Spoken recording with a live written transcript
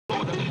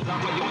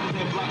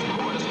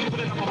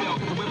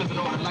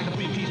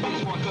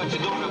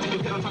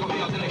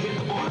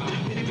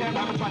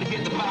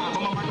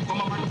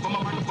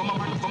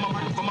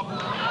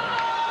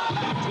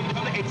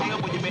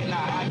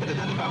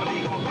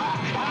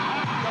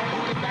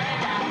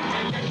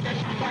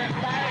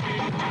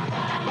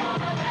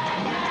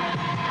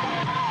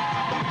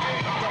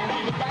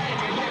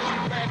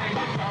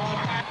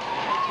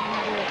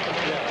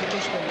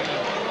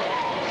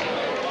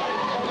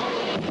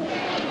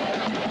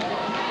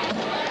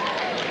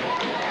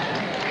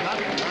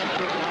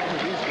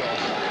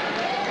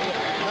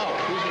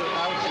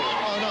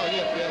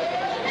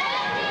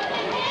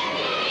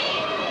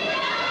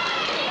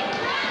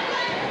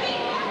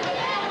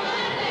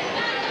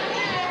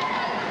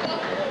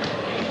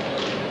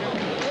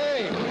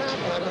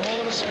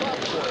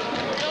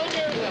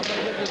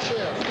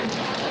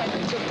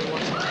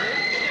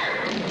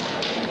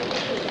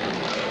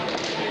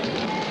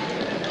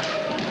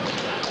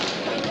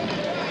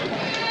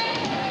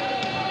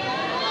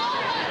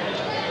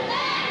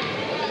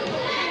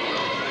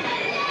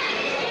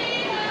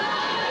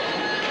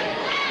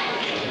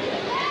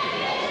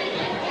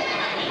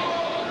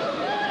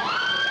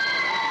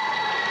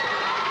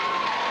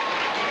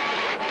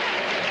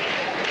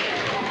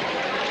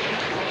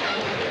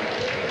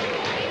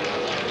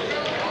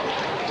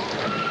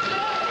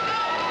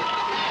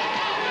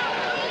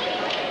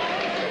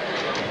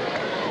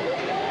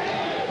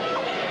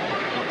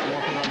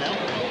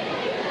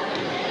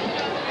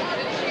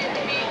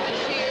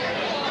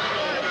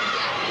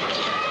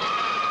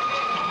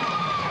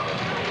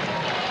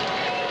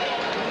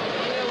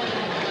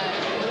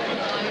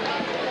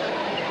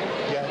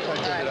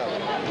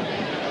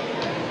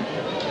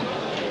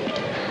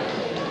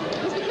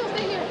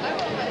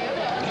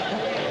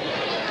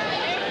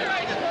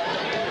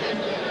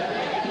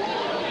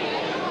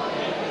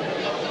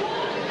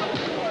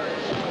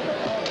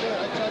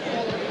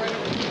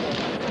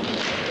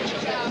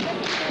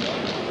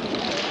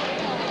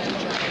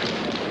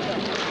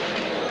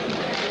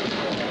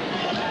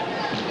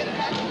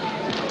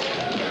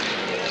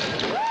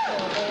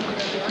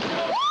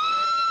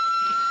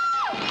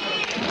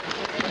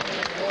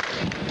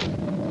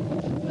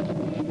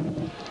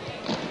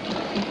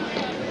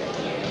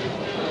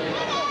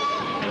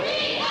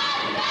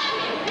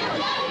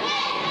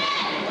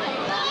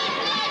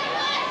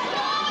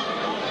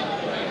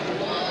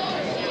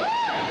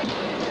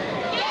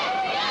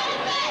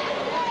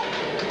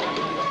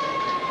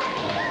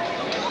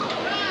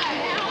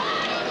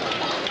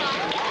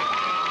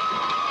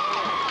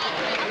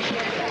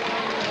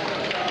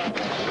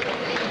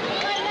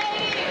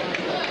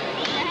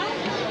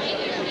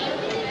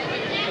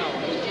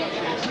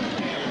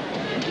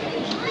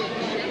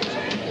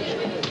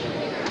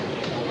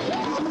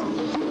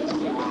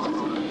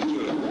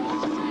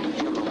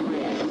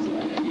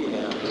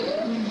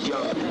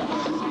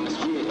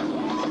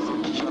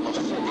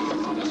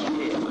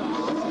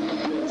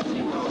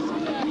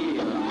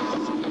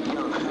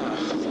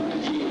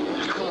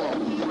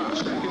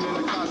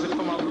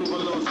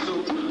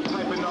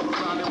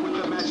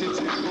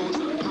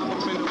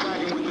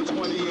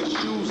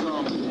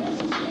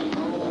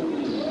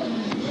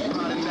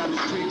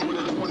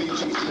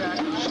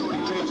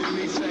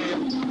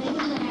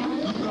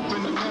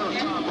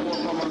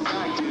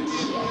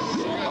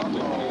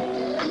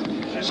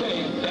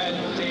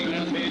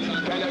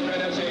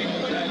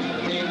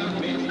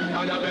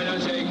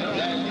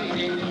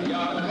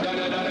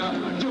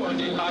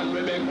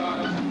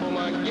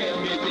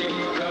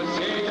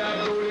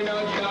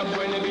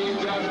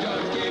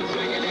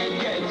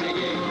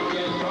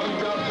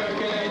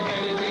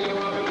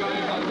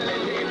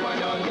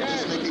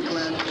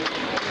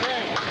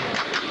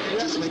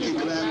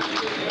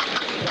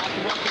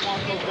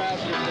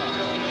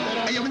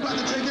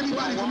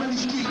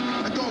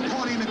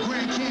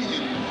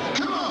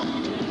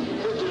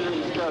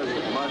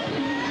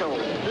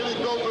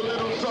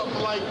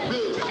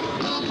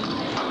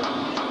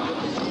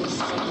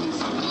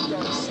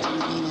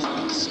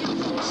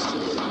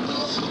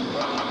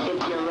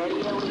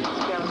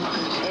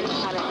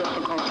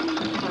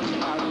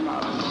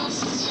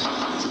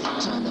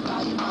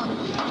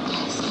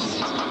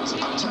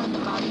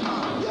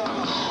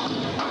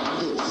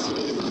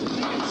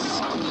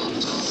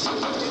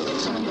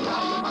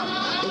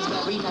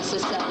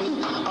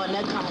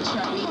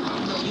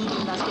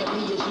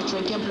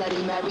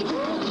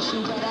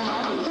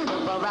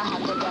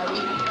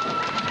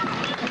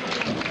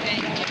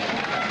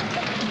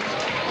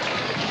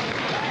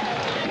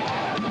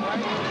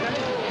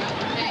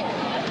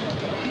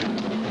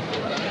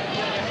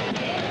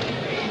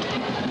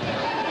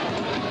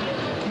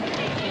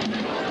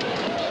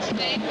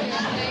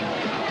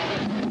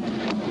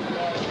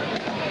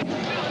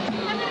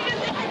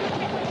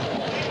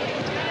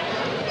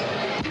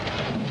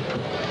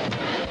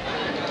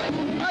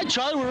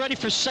Charlie, we're ready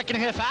for second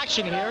half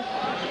action here.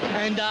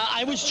 And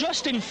I was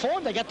just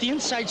informed, I got the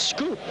inside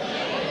scoop.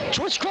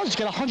 George Crosby's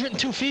got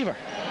 102 fever.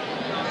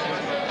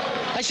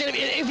 I said,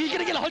 if you're going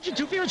to get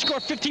 102 fever and score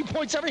 15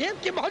 points every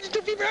hit, give him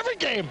 102 fever every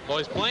game. Well,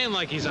 he's playing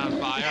like he's on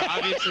fire.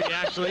 Obviously, he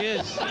actually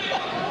is.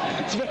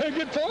 It's a very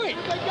good point.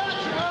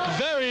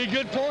 Very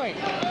good point.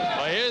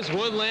 Well, here's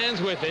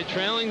Woodlands with it,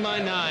 trailing by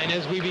 9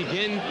 as we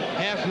begin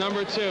half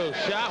number 2.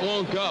 Shot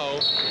won't go.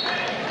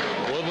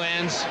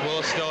 Woodlands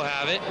will still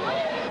have it.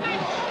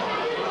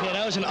 Yeah,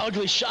 that was an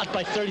ugly shot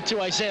by 32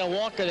 Isaiah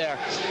Walker there.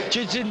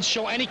 Just didn't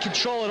show any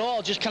control at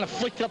all, just kind of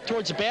flicked it up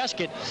towards the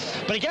basket.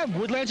 But again,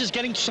 Woodlands is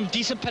getting some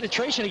decent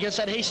penetration against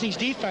that Hastings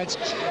defense.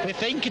 And if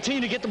they can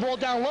continue to get the ball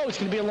down low, it's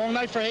going to be a long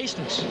night for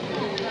Hastings.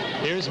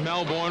 Here's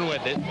Melbourne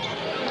with it.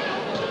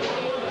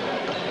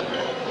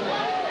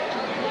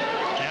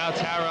 Now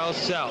Tyrell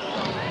Sell.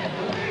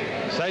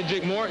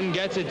 Cedric Morton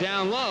gets it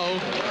down low,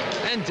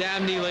 and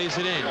Dabney lays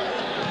it in.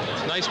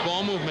 Nice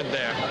ball movement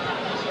there.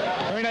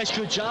 Very nice,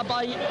 good job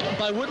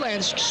by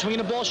Woodlands, swinging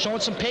the ball, showing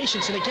some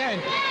patience. And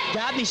again,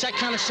 Dabney's that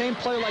kind of same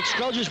player like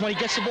Scruggs. When he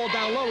gets the ball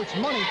down low, it's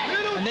money,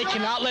 and they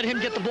cannot let him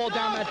get the ball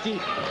down that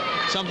deep.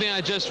 Something I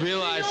just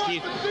realized,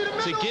 Keith,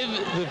 to give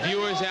the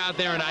viewers out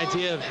there an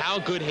idea of how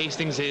good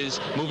Hastings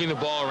is moving the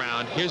ball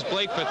around. Here's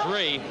Blake for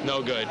 3,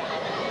 no good.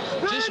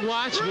 Just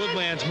watch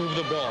Woodlands move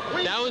the ball.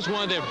 That was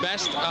one of their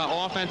best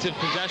offensive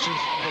possessions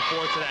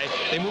before today.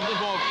 They moved the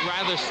ball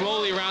rather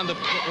slowly around the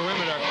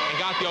perimeter and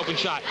got the open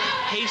shot.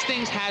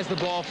 Hastings has the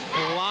ball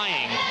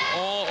flying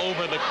all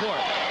over the court.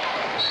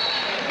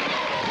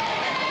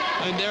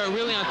 And they're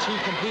really on 2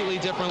 completely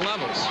different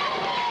levels.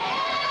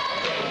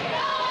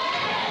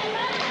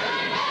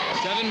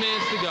 7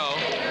 minutes to go.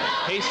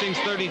 Hastings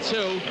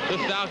 32. The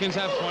Falcons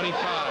have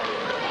 25.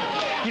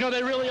 You know,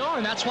 they really are,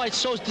 and that's why it's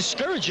so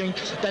discouraging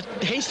that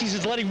Hastings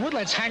is letting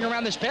Woodlands hang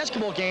around this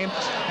basketball game,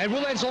 and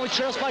Woodlands only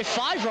trails by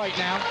 5 right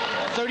now,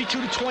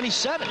 32-27.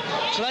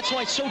 So that's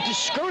why it's so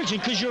discouraging,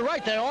 because you're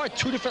right, there are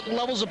 2 different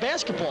levels of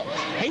basketball.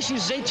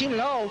 Hastings is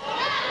 18-0,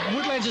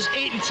 Woodlands is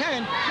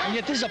 8-10, and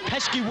yet this is a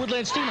pesky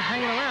Woodlands team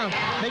hanging around,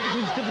 making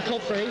things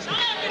difficult for Hastings.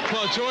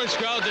 Well, George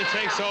Screlger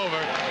takes over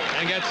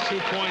and gets 2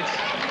 points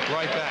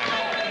right back.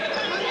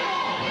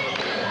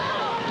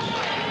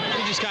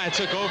 He just kind of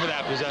took over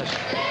that possession.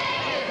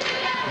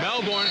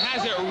 Melbourne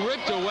has it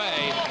ripped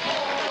away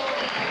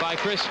by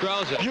Chris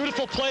Screlger.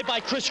 Beautiful play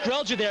by Chris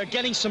Screlger there,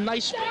 getting some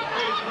nice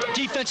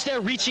defense there,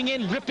 reaching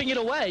in, ripping it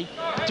away,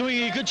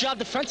 doing a good job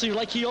defensively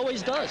like he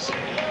always does.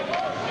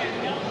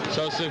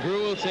 So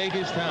Segru will take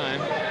his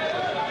time.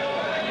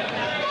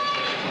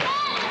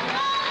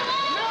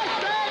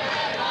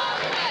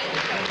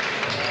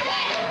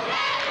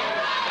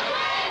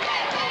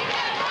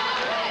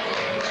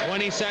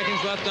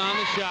 Seconds left on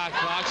the shot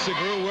clock.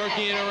 Segru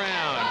working it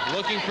around,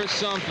 looking for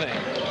something.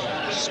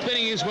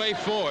 Spinning his way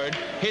forward,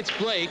 hits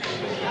Blake,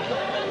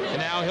 and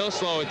now he'll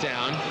slow it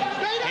down.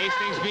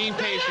 Hastings being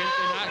patient.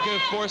 They're not going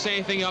to force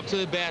anything up to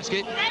the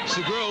basket.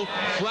 Segru,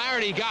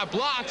 Flaherty got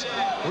blocked.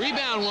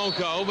 Rebound won't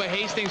go, but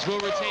Hastings will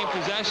retain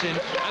possession,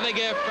 and they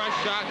get a fresh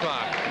shot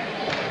clock.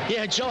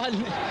 Yeah,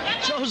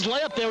 Joe's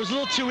layup there was a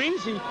little too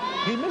easy.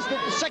 He missed it.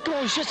 The second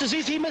one was just as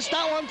easy. He missed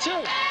that one,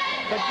 too.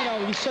 But, you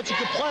know, he's such a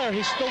good player.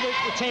 He still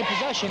retained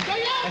possession.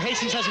 And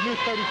Hastings has a new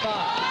 35.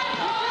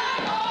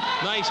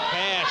 Nice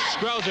pass.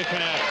 Screlger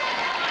connects.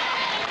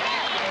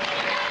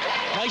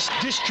 Nice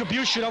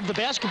distribution of the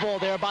basketball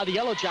there by the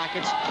Yellow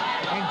Jackets.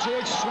 And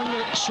George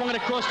swung it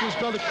across to his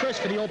brother Chris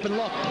for the open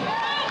look.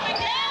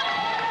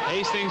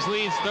 Hastings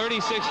leads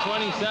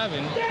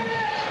 36-27.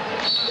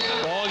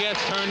 Ball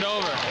gets turned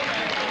over.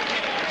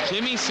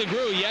 Jimmy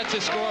Segru yet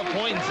to score a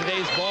point in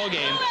today's ball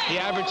game. He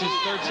averages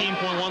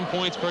 13.1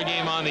 points per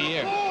game on the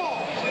year.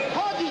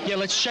 Yeah,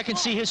 let's check and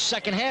see his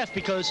second half,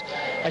 because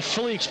I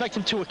fully expect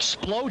him to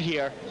explode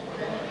here.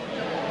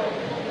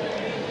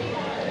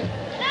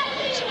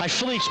 I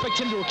fully expect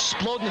him to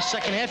explode in the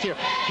second half here.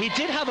 He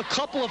did have a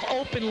couple of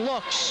open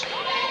looks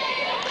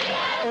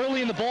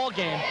early in the ball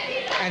game,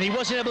 and he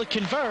wasn't able to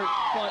convert,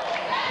 but,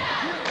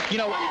 you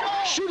know,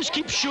 shooters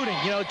keep shooting.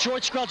 You know,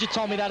 George Screlger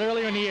told me that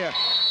earlier in the year.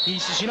 He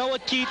says, you know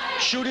what, Keith?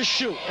 Shooters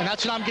shoot. And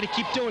that's what I'm going to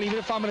keep doing, even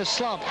if I'm in a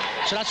slump.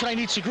 So that's what I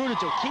need Segru to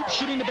do. Keep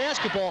shooting the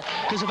basketball,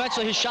 because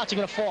eventually his shots are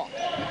going to fall.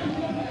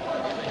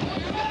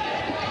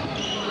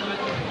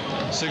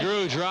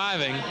 Segru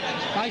driving.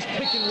 Nice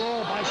pick and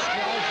roll by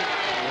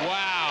Screlger.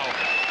 Wow.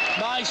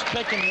 Nice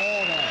pick and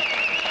roll there.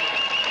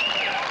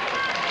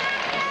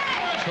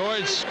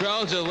 George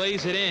Screlger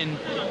lays it in.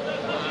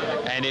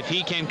 And if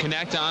he can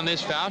connect on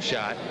this foul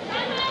shot,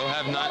 he'll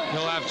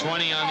have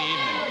 20 on the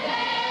evening.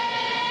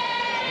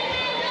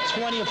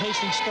 20 of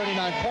Hastings'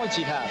 39 points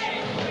he'd have.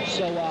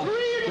 So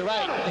you're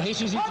right. The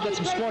Hastings need to get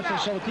some scoring from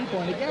some other people.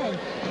 And again,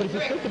 but if you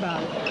think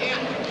about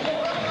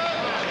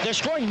it, their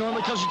scoring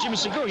normally comes from Jimmy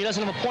Segru. He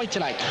doesn't have a point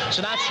tonight.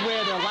 So that's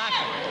where they're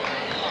lacking.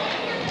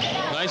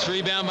 Nice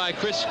rebound by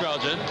Chris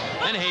Screlger.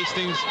 And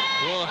Hastings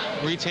will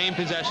retain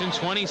possession.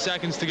 20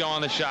 seconds to go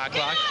on the shot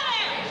clock.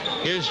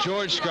 Here's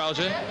George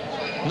Screlger.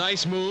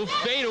 Nice move.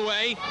 Fade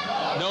away.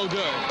 No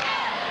good.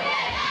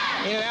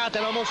 In and out,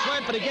 that almost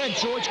went, but again,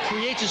 George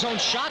creates his own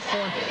shot for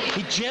him.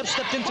 He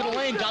stepped into the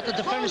lane, got the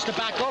defenders to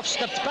back off,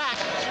 stepped back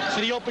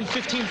for the open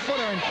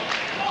 15-footer, and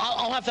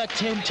I'll have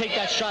him take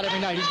that shot every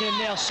night. He's going to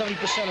nail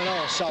 70% of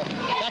those. So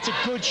that's a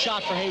good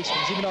shot for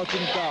Hastings, even though it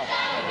didn't go.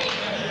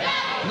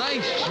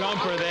 Nice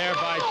jumper there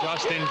by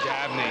Justin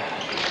Dabney.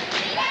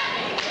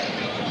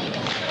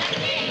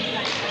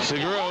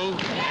 Segru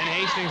and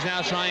Hastings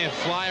now trying to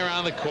fly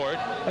around the court.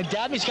 And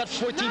Dabney's got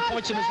 14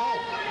 points in his own.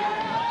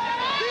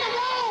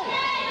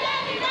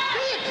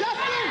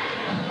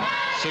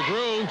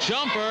 Segru,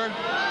 jumper,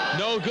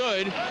 no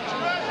good.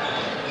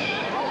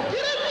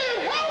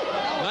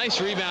 Nice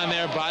rebound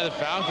there by the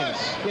Falcons.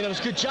 Yeah, it was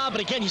a good job,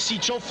 but again, you see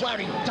Joe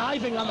Flaherty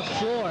diving on the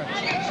floor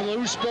for the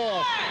loose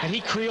ball, and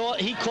he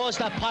caused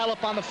that pile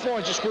up on the floor,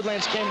 and just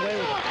Woodlands came away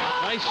with it.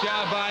 Nice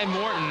job by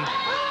Morton,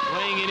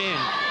 laying it in.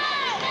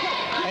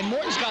 And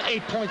Morton's got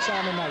 8 points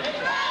on the night.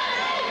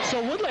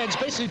 So Woodlands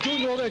basically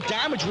doing all their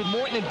damage with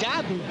Morton and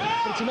Dabney,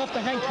 but it's enough to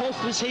hang close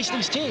to this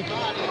Hastings team.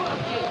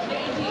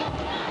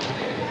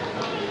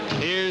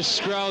 Here's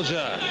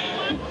Skrelja.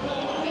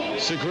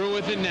 Segru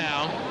with it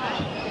now.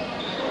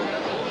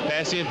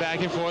 Passing it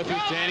back and forth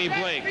with Danny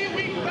Blake.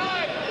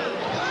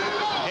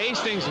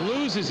 Hastings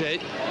loses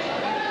it.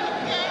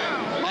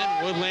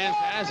 And Woodlands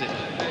has it.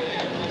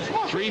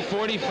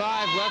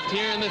 3:45 left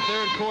here in the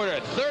third quarter.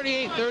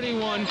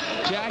 38-31.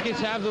 Jackets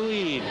have the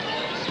lead.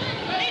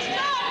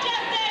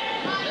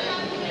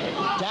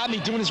 Dabney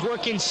doing his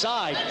work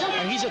inside,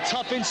 and he's a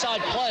tough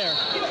inside player.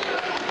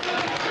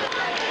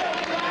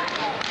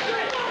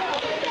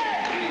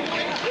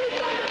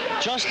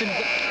 Justin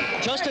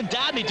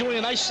Dabney doing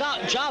a nice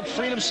job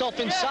freeing himself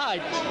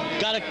inside.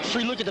 Got a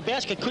free look at the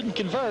basket, couldn't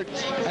convert.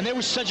 And there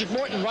was Cedric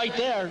Morton right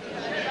there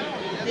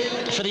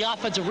for the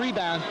offensive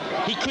rebound.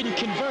 He couldn't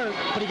convert,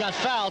 but he got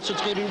fouled, so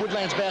it's going to be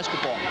Woodlands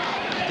basketball.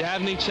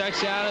 Dabney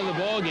checks out of the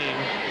ball game.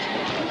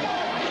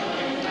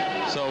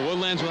 So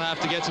Woodlands will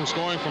have to get some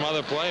scoring from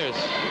other players.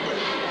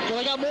 Well,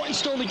 they got Morton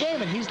still in the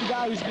game, and he's the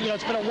guy who's,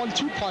 it's been a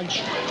 1-2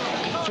 punch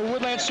for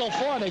Woodlands so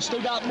far, and they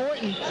still got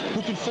Morton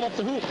who can fill up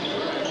the hoop.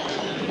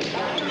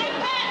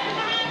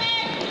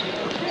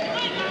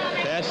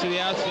 Pass to the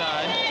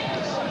outside.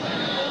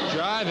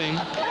 Driving.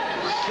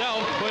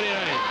 Put it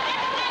in.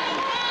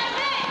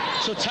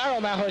 So Taro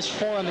now has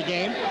 4 on the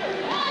game,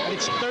 and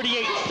it's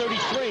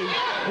 38-33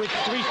 with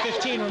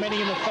 3:15 remaining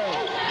in the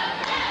third.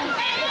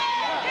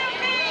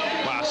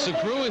 Wow,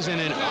 Segru is an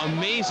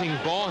amazing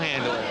ball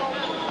handler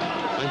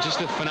and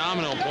just a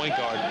phenomenal point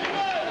guard.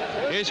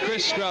 Here's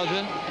Chris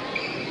Skrelja.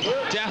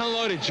 Down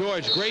low to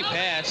George. Great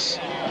pass.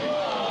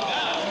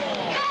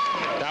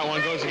 That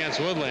one goes against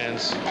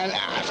Woodlands. And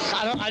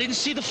I didn't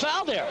see the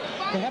foul there.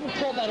 They haven't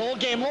called that all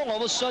game long. All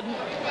of a sudden,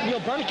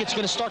 Neil Bernicket's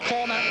going to start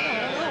calling that.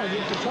 I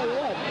can tell you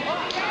what.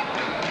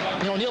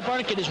 Neil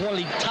Bernicket is one of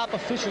the top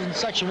officials in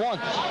Section 1.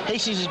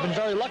 Hastings has been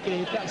very lucky.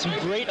 They've gotten some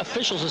great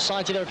officials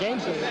assigned to their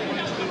games lately.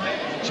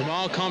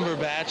 Jamal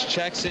Cumberbatch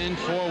checks in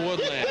for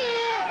Woodlands.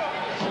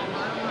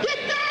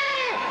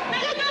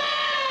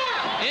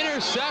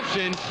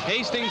 Interception.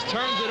 Hastings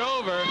turns it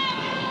over.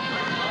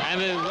 And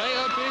the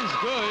layup is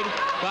good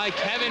by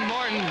Kevin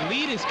Martin.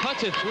 Lead is cut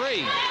to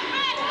 3.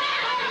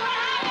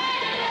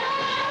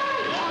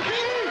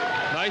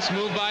 Nice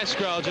move by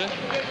Skrelja.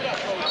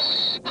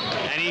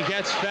 And he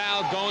gets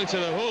fouled going to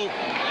the hoop.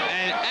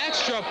 And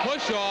extra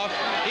push-off.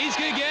 He's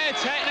going to get a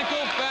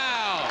technical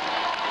foul.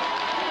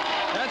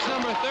 That's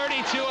number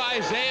 32,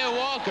 Isaiah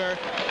Walker,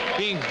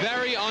 being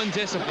very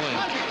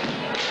undisciplined.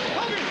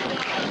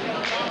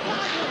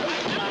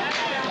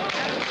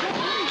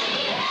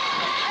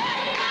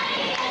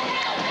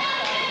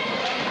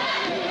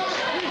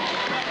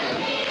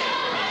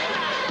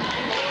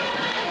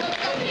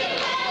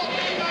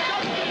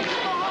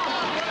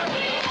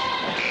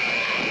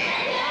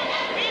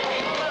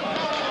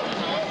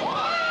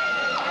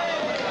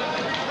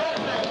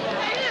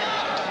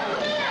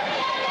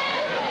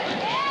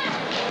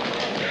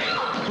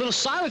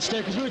 Silence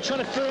there because we were trying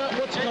to figure out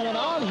what's going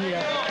on here.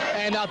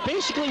 And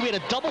basically we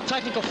had a double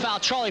technical foul.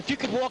 Charlie, if you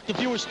could walk the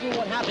viewers through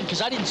what happened,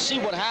 because I didn't see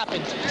what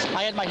happened.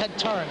 I had my head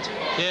turned.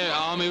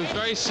 Yeah, it was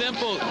very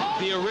simple.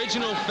 The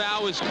original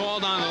foul was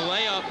called on the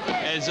layup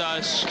as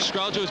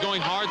Skrelja was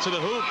going hard to the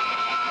hoop.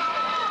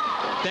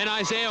 Then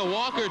Isaiah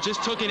Walker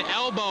just took an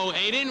elbow, and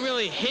he didn't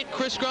really hit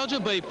Chris Skrelja,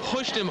 but he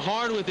pushed him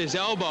hard with his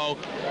elbow.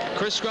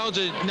 Chris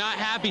Skrelja, not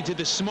happy, did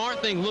the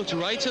smart thing, looked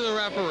right to the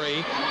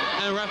referee,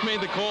 and the ref made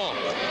the call.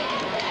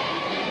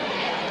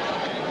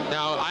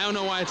 Now, I don't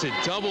know why it's a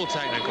double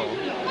technical.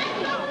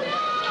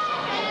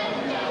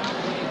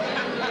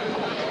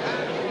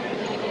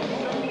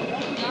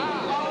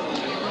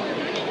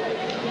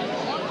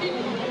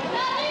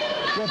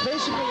 Well,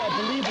 basically, I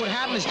believe what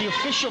happened is the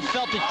official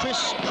felt that Chris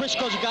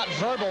Skrelja got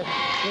verbal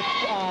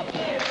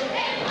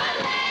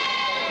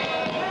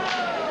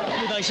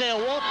with Isaiah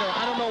Walker.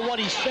 I don't know what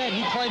he said.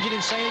 He claimed he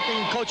didn't say anything,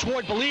 and Coach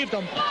Ward believed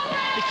him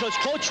because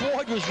Coach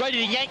Ward was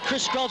ready to yank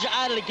Chris Skrelja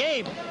out of the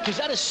game because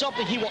that is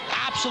something he will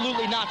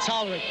absolutely not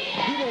tolerate.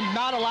 He will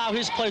not allow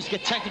his players to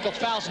get technical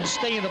fouls and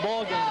stay in the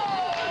ballgame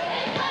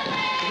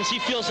because he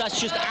feels that's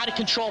just out of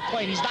control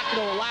play. He's not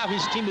going to allow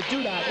his team to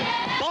do that.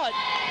 But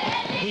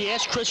he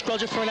asked Chris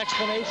Skrelja for an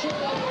explanation.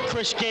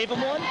 Chris gave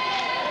him one.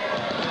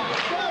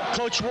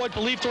 Coach Ward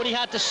believed what he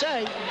had to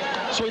say,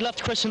 so he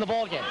left Chris in the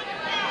ballgame.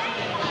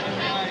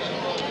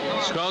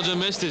 Skrelja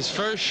missed his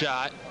first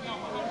shot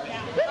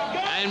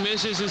and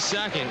misses his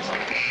second.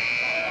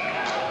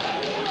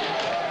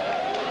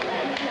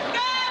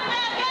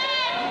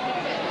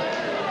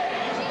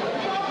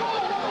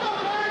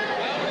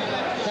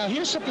 Now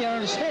here's something I don't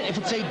understand. If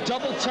it's a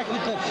double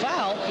technical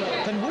foul,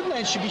 then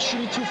Woodlands should be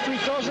shooting 2 free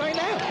throws right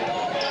now.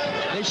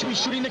 They should be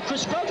shooting the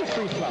Chris Skrelja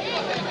free throw.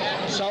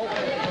 So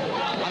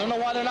I don't know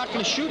why they're not going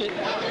to shoot it.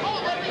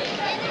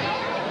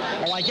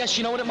 Oh, I guess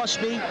you know what it must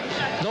be?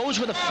 Those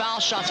were the foul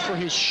shots for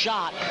his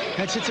shot.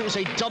 And since it was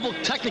a double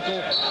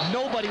technical,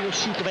 nobody will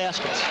shoot the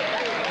baskets.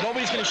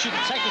 Nobody's going to shoot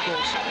the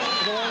technicals.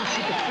 They'll only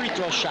shoot the free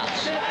throw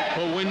shots.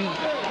 But wouldn't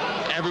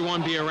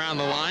everyone be around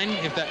the line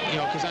if that, you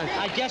know, because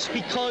I guess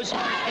because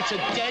it's a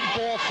dead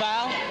ball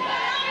foul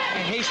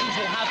and Hastings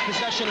will have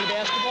possession of the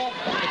basketball,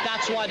 but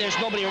that's why there's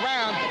nobody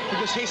around,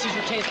 because Hastings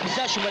retains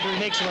possession whether he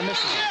makes it or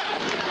misses it.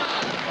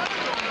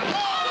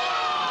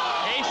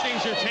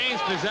 Hastings retains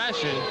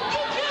possession.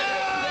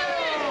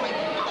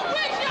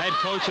 Head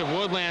coach of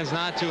Woodlands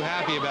not too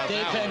happy about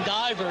Dave that Van one.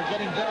 Diver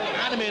getting very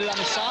animated on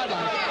the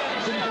sideline.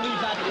 Didn't believe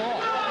that call.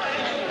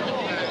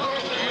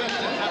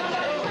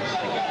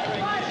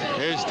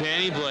 Here's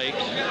Danny Blake.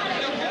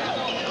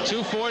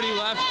 2:40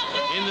 left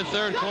in the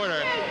third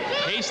quarter.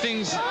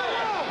 Hastings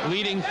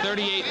leading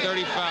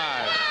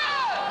 38-35.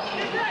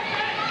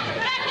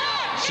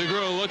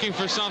 Segru looking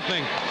for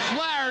something.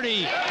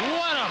 Flaherty,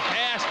 what a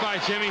pass by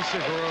Jimmy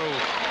Segru.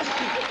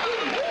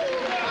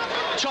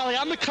 Charlie,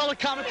 I'm the color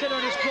commentator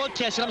on this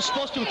broadcast, and I'm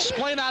supposed to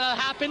explain how that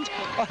happened.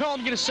 All I'm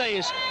going to say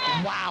is,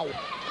 wow.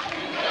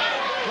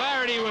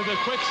 Flaherty with a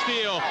quick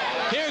steal.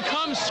 Here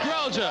comes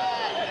Skrelja.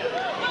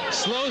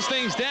 Slows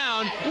things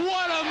down.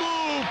 What a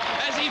move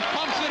as he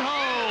pumps it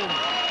home.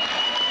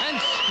 And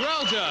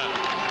Skrelja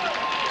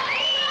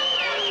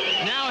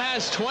now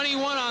has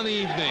 21 on the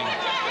evening.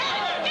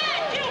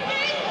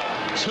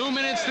 2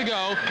 minutes to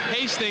go.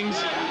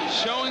 Hastings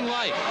showing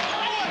life.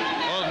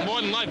 Well,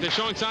 more than life, they're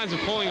showing signs of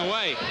pulling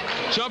away.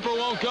 Jumper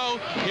won't go.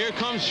 Here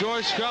comes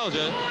George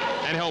Skrelja,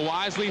 and he'll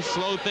wisely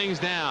slow things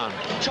down.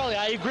 Charlie,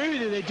 I agree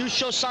with you. They do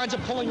show signs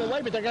of pulling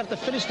away, but they're going to have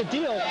to finish the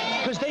deal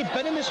because they've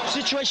been in this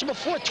situation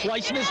before,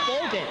 twice in this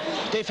ball game.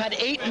 They've had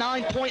 8,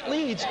 9-point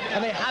leads,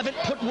 and they haven't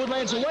put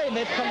Woodlands away, and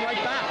they've come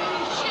right back.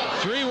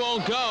 3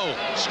 won't go.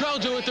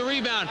 Skrelja with the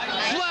rebound.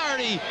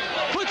 Flaherty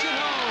puts it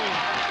home.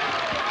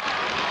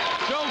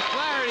 Joe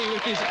Flaherty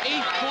with his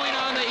 8th point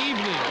on the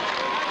evening.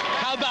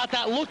 How about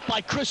that look by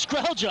Chris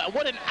Skrelja?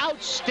 What an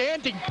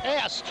outstanding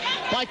pass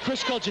by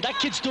Chris Skrelja. That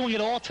kid's doing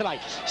it all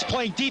tonight. He's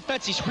playing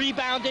defense, he's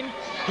rebounding,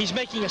 he's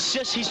making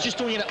assists, he's just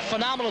doing a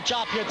phenomenal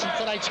job here in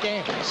tonight's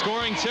game.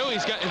 Scoring 2,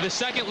 he's got the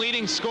second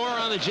leading scorer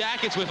on the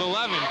Jackets with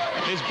 11.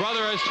 His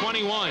brother has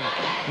 21.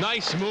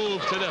 Nice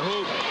move to the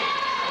hoop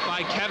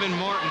by Kevin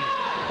Morton.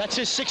 That's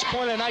his 6th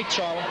point of the night,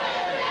 Charlie.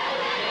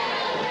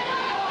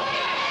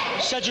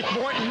 Cedric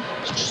Morton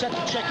set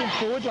to check in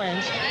for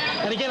Woodlands.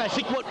 And again, I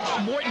think what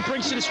Morton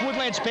brings to this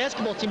Woodlands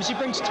basketball team is he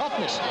brings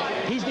toughness.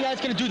 He's the guy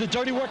that's going to do the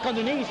dirty work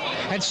underneath.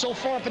 And so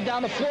far up and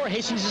down the floor,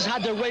 Hastings has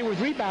had their way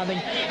with rebounding,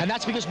 and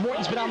that's because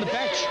Morton's been on the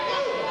bench.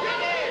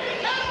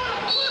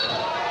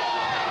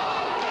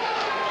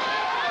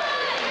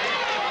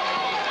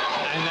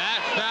 And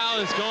that foul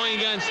is going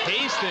against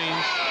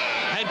Hastings.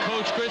 Head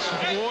coach Chris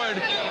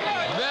Ward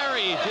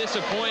very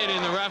disappointed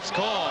in the ref's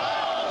call.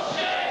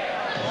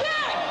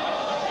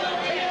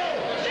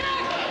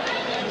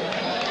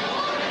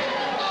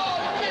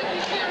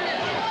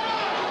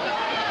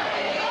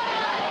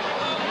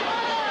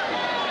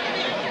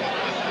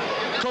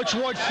 Coach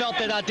Ward felt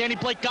that Danny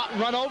Blake got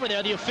run over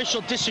there. The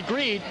official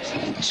disagreed,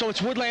 so it's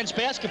Woodlands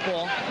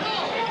basketball,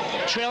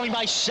 trailing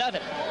by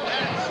 7.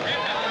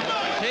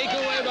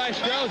 Takeaway by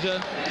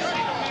Skrelja,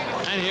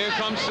 and here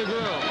comes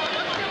Segru.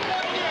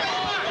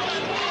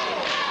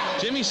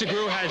 Jimmy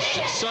Segru has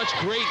such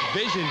great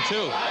vision,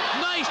 too.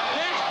 Nice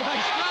pitch by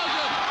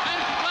Skrelja,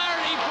 and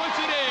Flaherty puts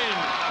it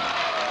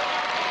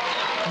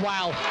in.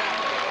 Wow.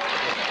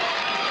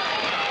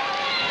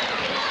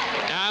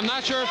 I'm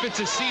not sure if it's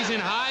a season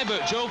high,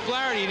 but Joe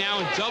Flaherty now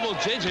in double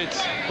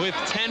digits with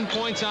 10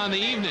 points on the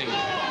evening.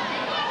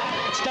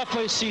 It's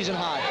definitely a season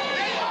high.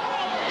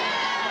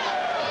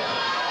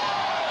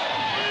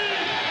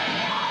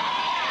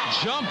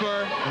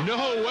 Jumper,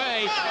 no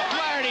way.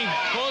 Flaherty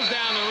pulls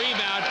down the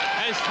rebound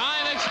as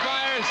time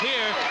expires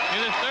here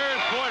in the third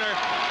quarter.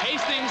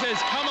 Hastings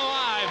has come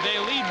alive. They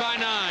lead by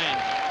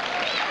 9.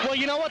 Well,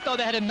 you know what, though?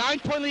 They had a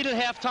 9-point lead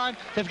at halftime.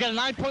 They've got a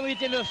 9-point lead at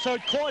the end of the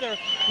third quarter,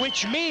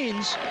 which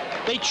means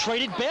they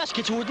traded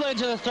baskets to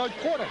Woodlands in the third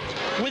quarter.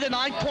 With a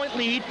 9-point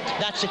lead,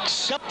 that's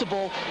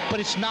acceptable, but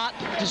it's not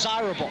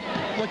desirable.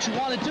 What you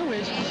want to do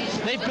is,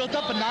 they've built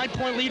up a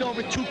 9-point lead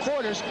over 2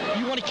 quarters.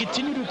 You want to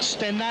continue to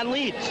extend that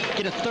lead.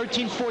 Get a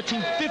 13,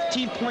 14,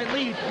 15-point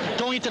lead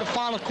going into the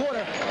final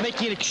quarter,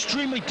 making it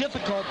extremely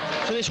difficult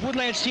for this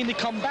Woodlands team to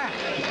come back.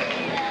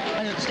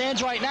 As it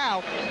stands right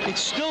now,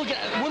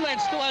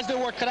 Woodlands still has their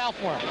work cut out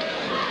for them.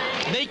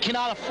 They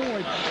cannot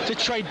afford to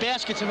trade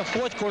baskets in the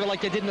fourth quarter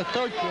like they did in the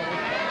third quarter.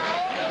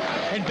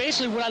 And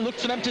basically what I look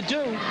for them to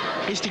do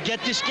is to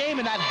get this game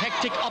in that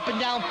hectic up and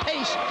down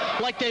pace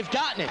like they've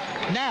gotten it.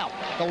 Now,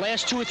 the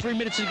last 2 or 3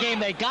 minutes of the game,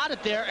 they got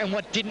it there, and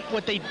what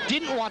they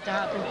didn't want to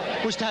happen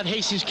was to have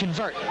Hastings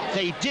convert.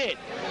 They did.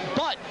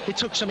 But it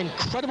took some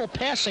incredible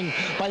passing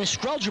by the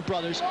Skrelja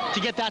brothers to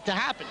get that to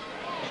happen.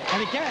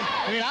 And again,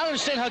 I mean, I don't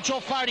understand how Joe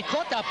Flaherty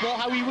caught that ball,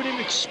 how he wouldn't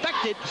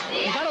expect it.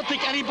 I don't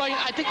think anybody,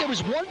 I think there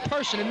was one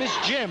person in this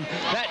gym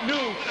that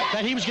knew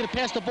that he was going to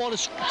pass the ball to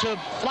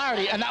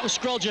Flaherty, and that was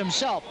Skrelja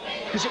himself,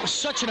 because it was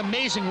such an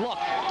amazing look.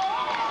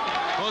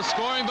 Well,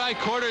 scoring by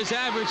quarters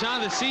average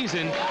on the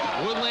season,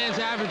 Woodlands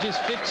averages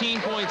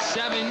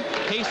 15.7,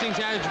 Hastings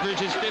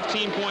averages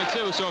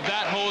 15.2, so if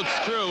that holds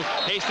true,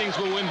 Hastings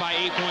will win by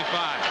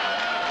 8.5.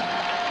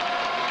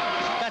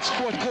 That's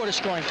fourth quarter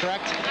scoring,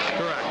 correct?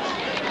 Correct.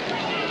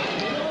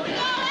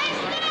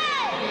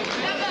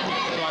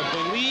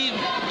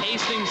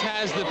 Hastings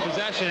has the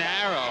possession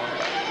arrow,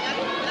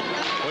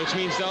 which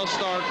means they'll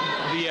start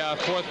the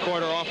fourth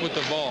quarter off with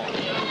the ball.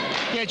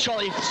 Yeah,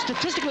 Charlie,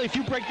 statistically, if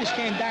you break this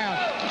game down,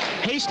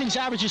 Hastings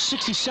averages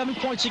 67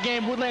 points a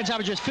game, Woodlands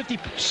averages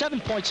 57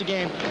 points a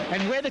game,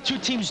 and where the two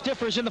teams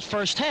differ is in the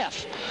first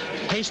half.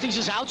 Hastings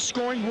is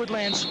outscoring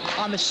Woodlands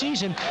on the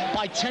season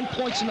by 10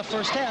 points in the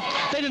first half.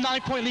 They had a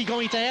 9-point lead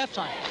going into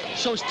halftime.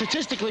 So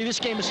statistically, this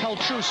game has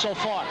held true so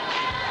far.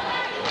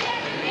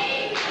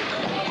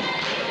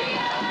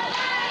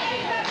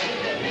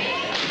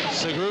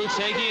 Segru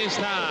taking his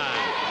time.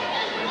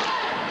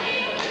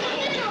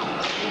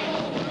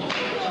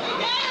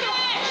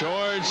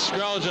 George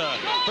Skrelja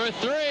for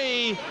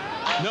three.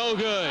 No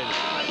good.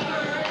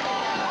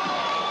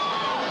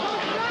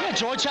 Yeah,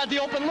 George had the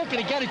open look, and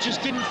again, it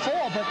just didn't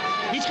fall, but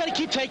he's got to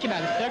keep taking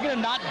that. If they're going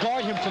to not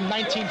guard him from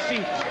 19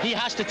 feet, he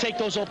has to take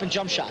those open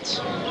jump shots.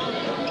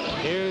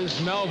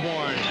 Here's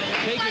Melbourne,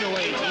 taken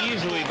away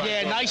easily.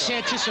 Yeah, nice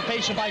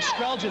anticipation by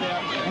Skrelja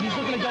there, and he's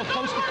looking to go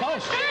coast to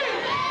coast.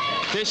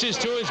 Dishes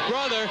to his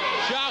brother.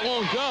 Shot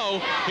won't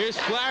go. Here's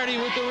Flaherty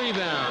with the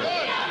rebound.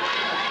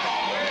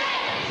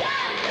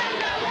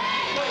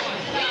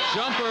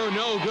 Jumper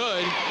no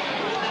good.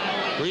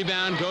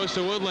 Rebound goes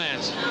to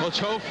Woodlands. Well,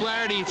 Joe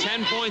Flaherty,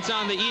 10 points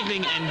on the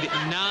evening and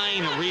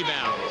 9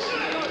 rebounds.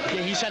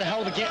 Yeah, he's had a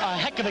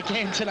heck of a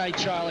game tonight,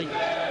 Charlie.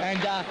 And,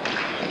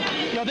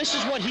 you know, this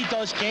is what he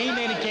does game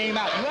in and game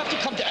out. You have to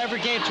come to every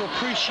game to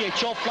appreciate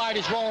Joe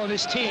Flaherty's role in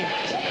this team,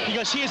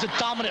 because he is a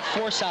dominant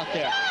force out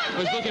there.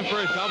 Was looking for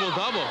a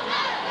double-double.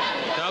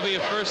 That'll be a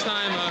first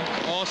time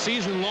all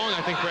season long,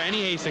 I think, for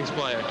any Hastings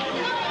player.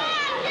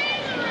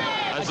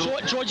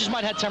 George's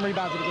might have had 10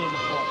 rebounds in the game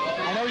before.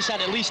 I know he's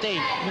had at least 8. He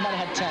might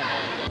have had 10.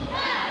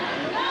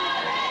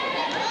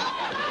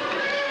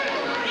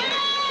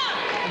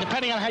 And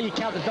depending on how you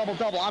count the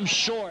double-double, I'm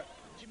sure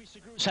Jimmy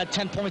Segru's had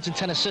 10 points and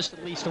 10 assists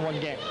at least in one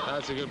game.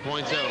 That's a good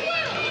point, too.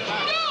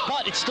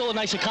 But it's still a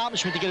nice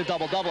accomplishment to get a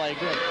double-double, I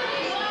agree.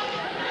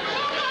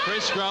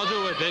 Chris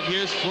Skrelja with it.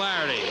 Here's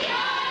Flaherty.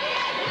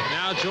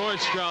 Now George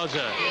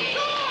Skrelja.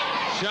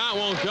 Shot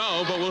won't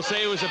go, but we'll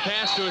say it was a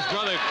pass to his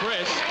brother,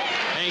 Chris,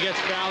 and he gets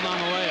fouled on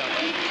the layup.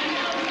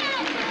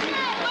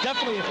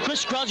 Definitely, if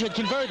Chris Skrelja had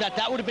converted that,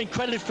 that would have been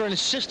credited for an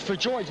assist for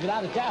George,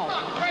 without a doubt.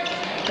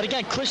 But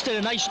again, Chris did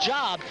a nice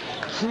job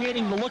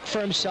creating the look for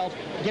himself,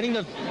 getting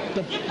the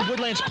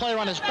Woodlands player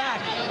on his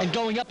back, and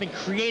going up and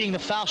creating the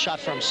foul shot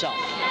for himself.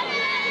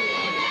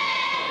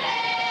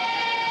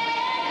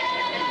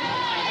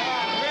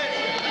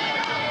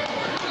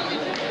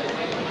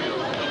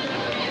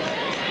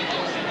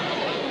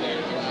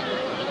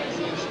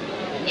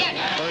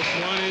 First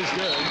one is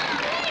good.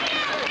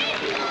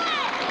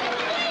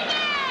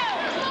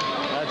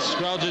 That's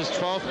Skrelja's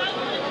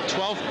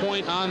 12th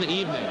point on the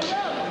evening.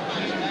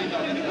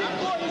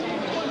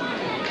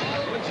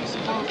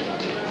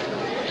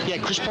 Yeah,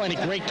 Chris playing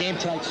a great game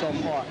tonight so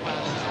far.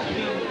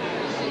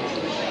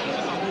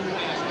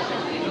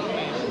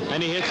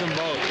 And he hits them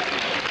both.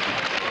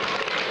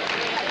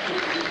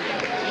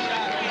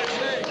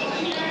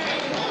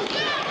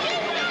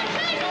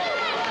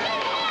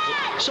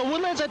 So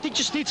Woodlands, I think,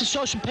 just needs to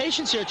show some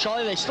patience here,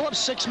 Charlie. They still have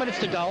 6 minutes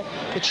to go.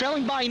 They're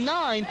trailing by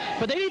 9,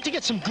 but they need to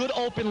get some good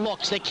open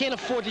looks. They can't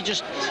afford to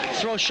just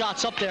throw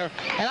shots up there.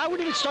 And I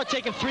wouldn't even start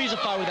taking threes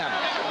if I were them.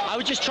 I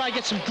would just try and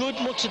get some good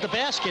looks at the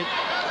basket.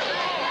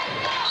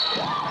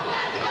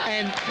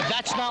 And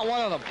that's not one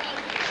of them.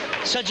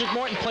 Cedric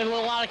Morton played a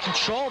little out of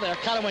control there,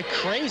 kind of went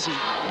crazy.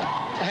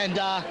 And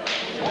got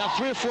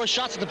 3 or 4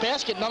 shots at the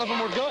basket. None of them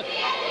were good.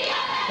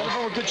 None of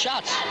them were good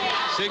shots.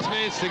 6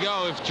 minutes to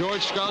go. If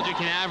George Skrelja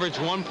can average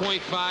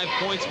 1.5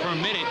 points per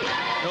minute,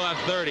 he'll have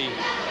 30.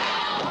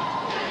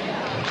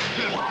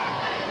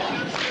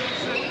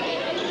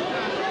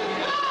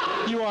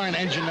 You are an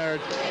engine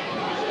nerd.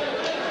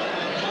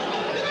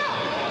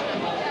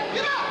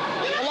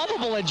 A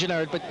lovable engine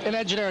nerd, but an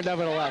engine nerd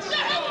nevertheless.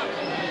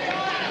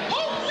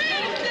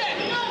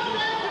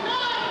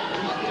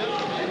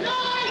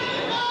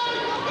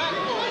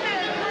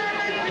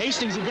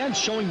 Hastings again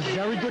showing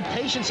very good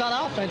patience on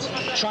offense,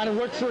 trying to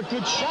work for a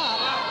good shot.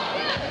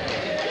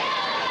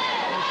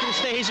 going to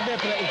stay Hastings there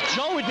for that. If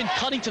Joe had been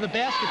cutting to the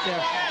basket there,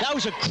 that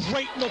was a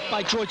great look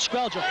by George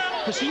Skrelja,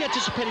 because he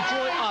anticipated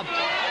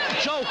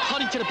Joe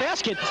cutting to the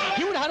basket.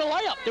 He would have had a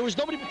layup. There was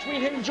nobody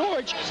between him and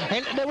George,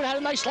 and they would have had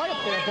a nice layup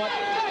there. But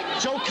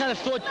Joe kind of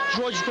thought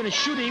George was going to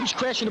shoot it. He was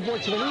crashing the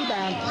board to the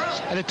rebound,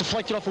 and it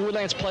deflected off a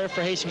Woodlands player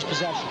for Hastings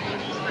possession.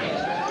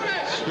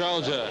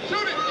 Skrelja.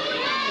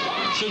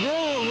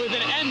 Segura with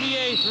an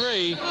NBA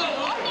three.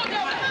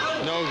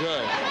 No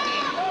good.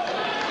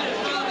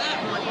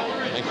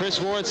 And Chris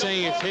Ward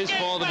saying it's his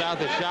fault about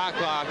the shot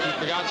clock. He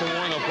forgot to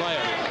warn the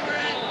player.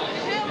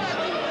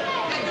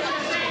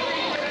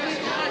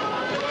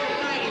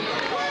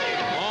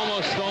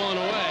 Almost stolen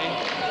away.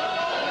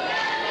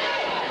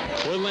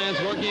 Woodlands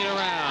working it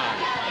around.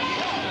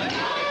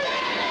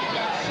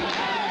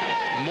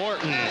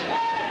 Morton.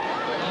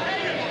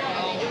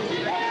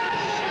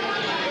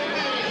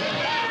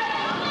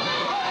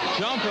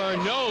 Jumper,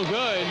 no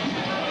good.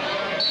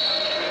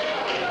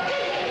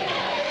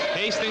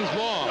 Hastings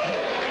ball.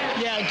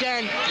 Yeah,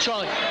 again,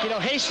 Charlie, you know,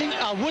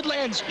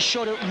 Woodlands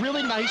showed a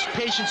really nice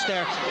patience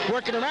there,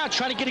 working around,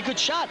 trying to get a good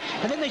shot,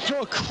 and then they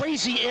throw a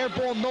crazy air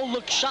ball,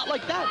 no-look shot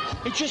like that.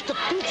 It just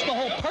defeats the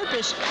whole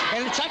purpose,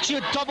 and it's actually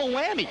a double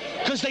whammy,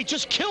 because they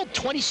just killed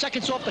 20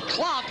 seconds off the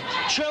clock,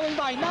 trailing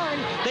by 9.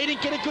 They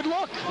didn't get a good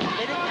look.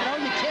 They didn't, you know,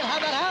 you can't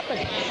have that happen.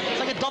 It's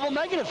like a double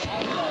negative.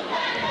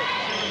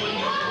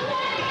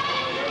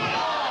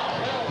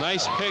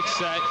 Nice pick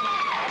set.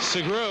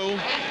 Segura,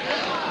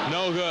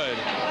 no good.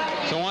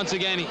 So once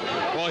again,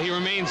 he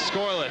remains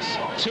scoreless.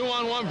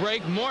 2-on-1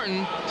 break.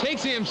 Morton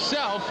takes it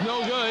himself,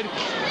 no good.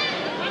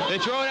 They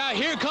throw it out.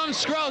 Here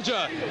comes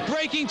Skrelja,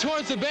 breaking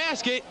towards the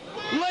basket,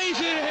 lays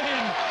it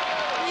in.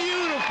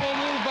 Beautiful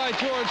move by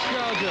George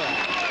Skrelja.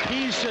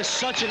 He's just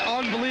such an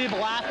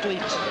unbelievable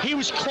athlete. He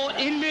was caught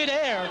in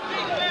midair.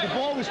 The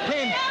ball was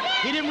pinned.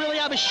 He didn't really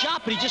have a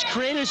shot, but he just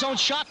created his own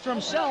shot for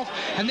himself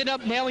and ended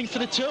up nailing for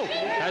the 2.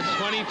 That's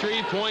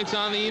 23 points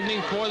on the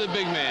evening for the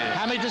big man.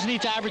 How many does he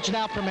need to average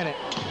now per minute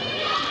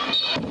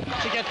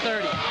to get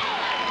 30?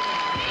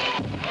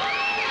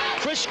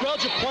 Chris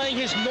Skrelja playing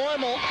his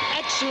normal,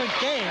 excellent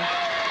game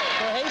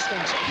for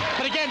Hastings.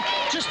 But again,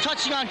 just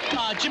touching on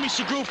Jimmy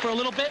Segura for a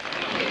little bit.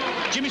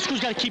 Jimmy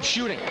Segura's got to keep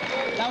shooting.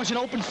 That was an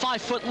open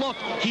 5-foot look.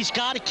 He's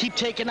got to keep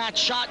taking that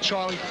shot,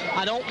 Charlie.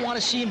 I don't want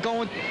to see him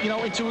going, you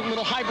know, into a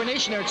little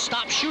hibernation there and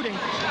stop shooting,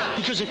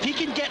 because if he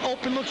can get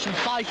open looks from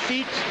 5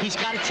 feet, he's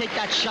got to take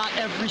that shot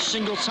every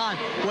single time,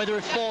 whether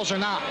it falls or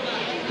not.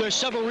 There are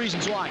several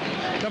reasons why.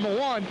 Number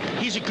one,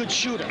 he's a good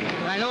shooter.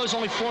 And I know there's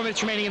only 4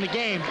 minutes remaining in the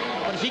game,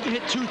 but if he can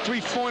hit 2,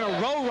 3, 4 in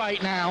a row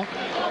right now,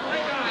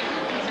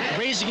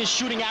 raising his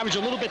shooting average a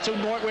little bit to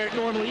where it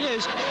normally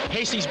is,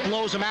 Hastings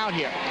blows them out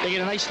here. They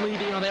get a nice lead.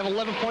 You know, they have an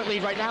 11-point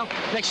lead right now.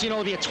 Next thing you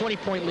know, it'll be a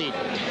 20-point lead.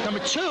 Number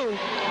 2,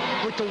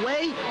 with the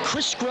way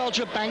Chris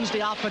Skrelja bangs the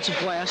offensive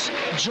glass,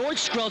 George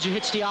Skrelja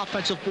hits the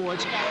offensive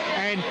boards,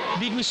 and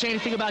needn't we say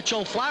anything about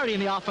Joel Flaherty in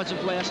the offensive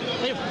glass,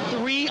 they have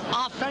 3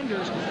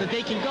 offenders that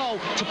they can go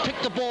to pick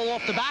the ball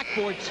off the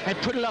backboard and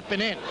put it up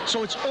and in.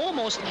 So it's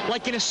almost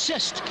like an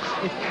assist.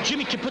 If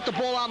Jimmy can put the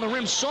ball on the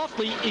rim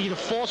softly, it either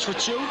falls for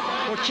 2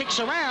 or kicks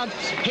around,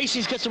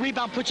 Hastings gets the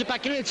rebound, puts it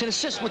back in, it's an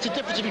assist. What's the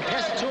difference if he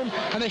passed it to him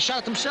and they shot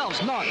it themselves?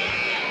 None.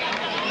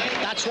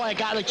 That's why a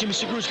guy like Jimmy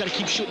Segura's got to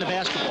keep shooting the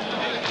basketball.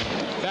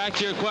 Back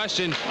to your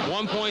question,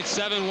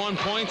 1.71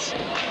 points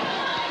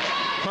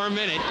per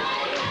minute,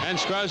 and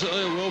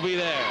Skrelja will be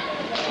there.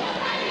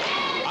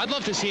 I'd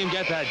love to see him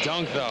get that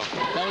dunk, though.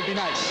 That would be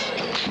nice.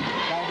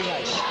 That would be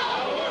nice.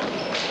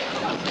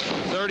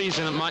 30's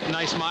a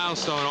nice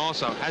milestone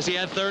also. Has he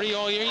had 30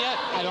 all year yet?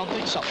 I don't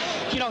think so.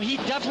 You know, he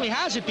definitely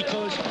has it,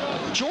 because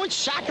George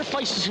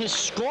sacrifices his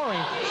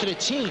scoring for the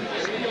team.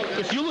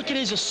 If you look at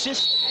his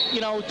assist, you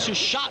know, to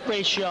shot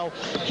ratio,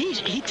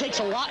 he takes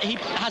a lot. He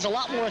has a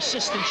lot more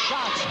assists than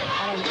shots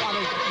on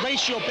a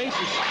ratio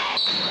basis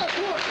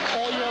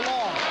all year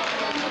long.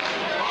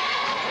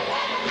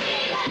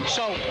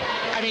 So,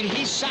 I mean,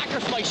 he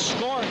sacrificed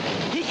scoring.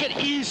 He could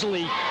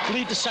easily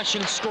lead the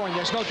section in scoring.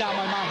 There's no doubt in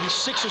my mind. He's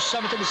 6th or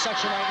 7th in the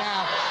section right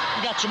now.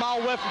 You got Jamal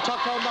Webb from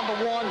Tuckahoe, number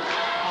 1,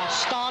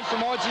 Ston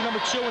from Ardsley, number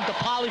 2, and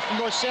DePauli from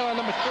North Salem,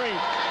 number 3.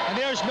 And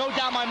there's no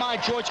doubt in my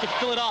mind George could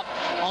fill it up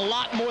a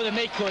lot more than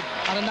they could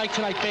on a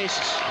night-to-night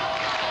basis.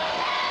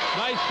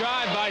 Nice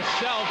drive by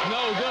Self,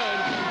 no good.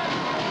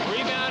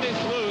 Rebound is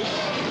loose.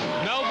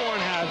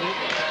 Melbourne has it.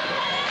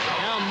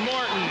 Now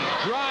Morton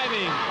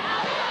driving.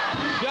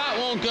 Shot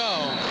won't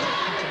go.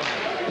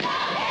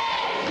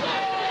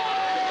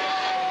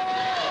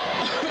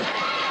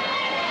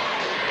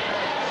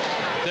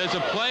 There's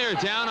a player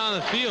down on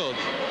the field.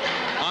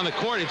 On the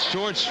court, it's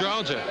George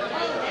Skrelja.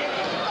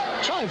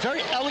 Charlie,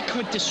 very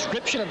eloquent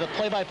description of the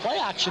play-by-play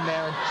action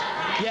there.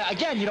 And yeah,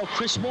 again, you know,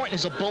 Chris Morton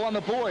is a bull on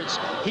the boards.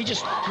 He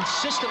just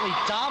consistently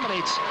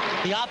dominates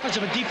the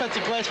offensive and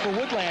defensive glass for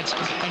Woodlands,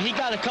 and he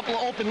got a couple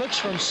of open looks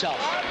for himself.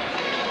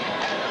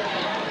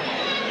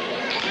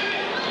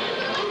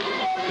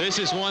 This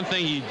is one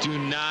thing you do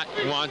not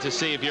want to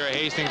see if you're a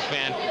Hastings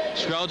fan.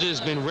 Skrelja has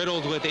been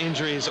riddled with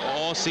injuries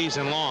all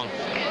season long.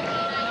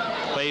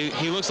 But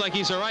he looks like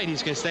he's all right.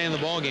 He's going to stay in the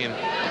ball game.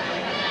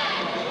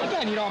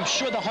 Again, you know, I'm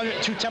sure the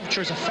 102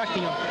 temperature is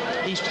affecting him.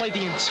 He's played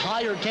the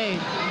entire game,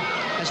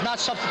 has not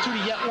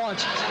substituted yet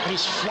once, and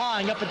he's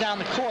flying up and down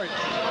the court.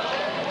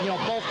 You know,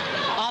 both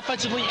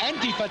offensively and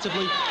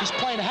defensively, he's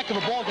playing a heck of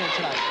a ball game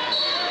tonight.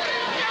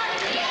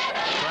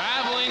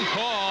 Traveling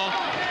call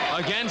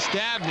against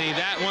Dabney.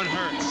 That one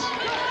hurts.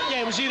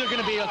 Yeah, it was either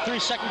going to be a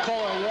 3-second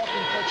call or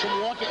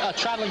a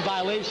traveling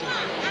violation.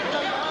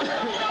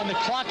 And the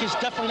clock is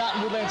definitely not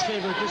in Woodlands'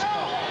 favor at this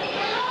point.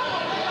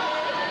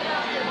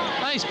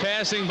 Nice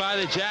passing by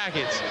the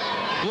Jackets.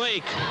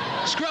 Blake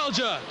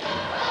Skrelja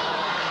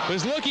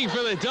was looking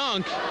for the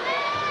dunk.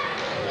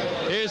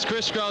 Here's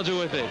Chris Skrelja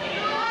with it.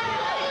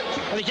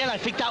 And again, I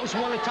think that was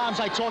one of the times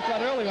I talked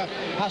about earlier,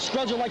 how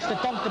Skrelja likes to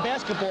dunk the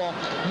basketball,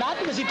 not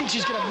because he thinks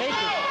he's going to make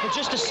it, but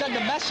just to send a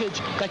message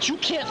that you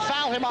can't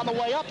foul him on the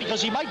way up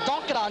because he might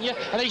dunk it on you,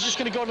 and then he's just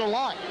going to go to the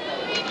line.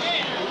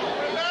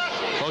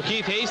 Well,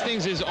 Keith,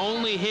 Hastings has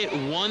only hit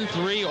 1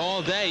 3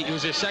 all day. It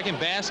was their second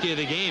basket of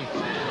the game,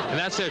 and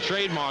that's their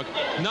trademark.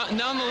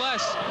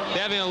 Nonetheless, they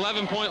have an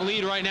 11-point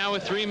lead right now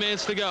with 3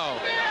 minutes to go.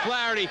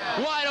 Flaherty,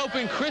 wide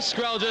open, Chris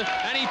Skrelja,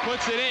 and he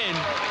puts it in.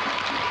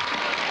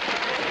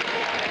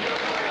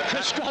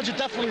 Chris Skrelja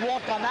definitely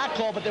walked on that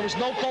call, but there was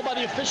no call by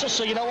the officials,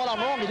 so you know what? I'm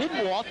wrong. He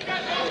didn't walk,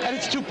 and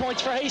it's 2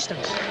 points for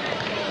Hastings.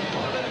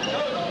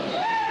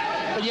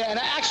 But yeah, and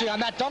actually on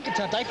that dunk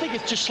attempt, I think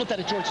it just slipped out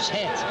of George's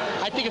hands.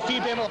 I think if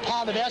he'd been able to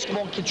pound the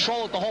basketball and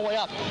control it the whole way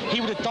up,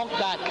 he would have dunked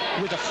that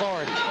with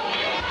authority.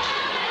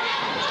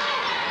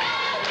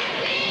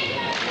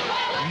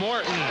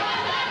 Morton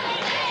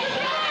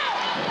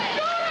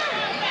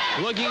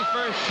looking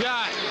for a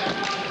shot.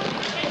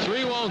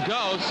 3 won't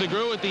go.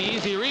 Segru with the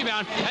easy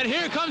rebound. And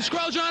here comes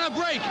Skrelja on a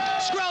break.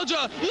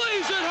 Skrelja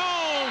lays it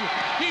home.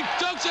 He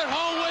dunks it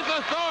home with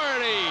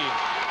authority.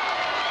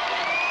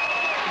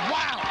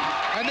 Wow.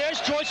 And there's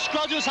George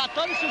Skrelja's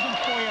athleticism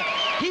for you.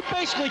 He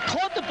basically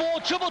caught the ball,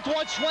 dribbled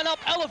once, went up,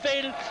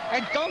 elevated,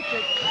 and dunked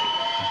it.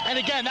 And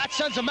again, that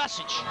sends a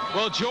message.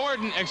 Well,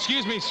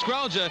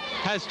 Skrelja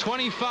has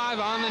 25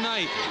 on the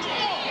night.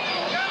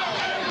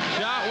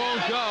 Shot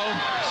won't go.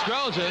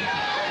 Skrelja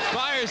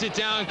fires it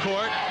down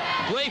court.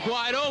 Blake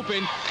wide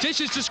open,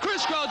 dishes to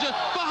Chris Skrelja,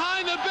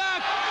 behind the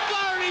back,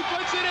 Flaherty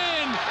puts it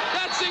in.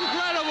 That's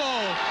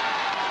incredible.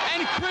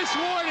 And Chris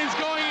Ward is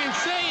going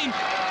insane.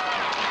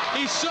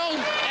 He's so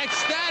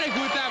ecstatic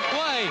with that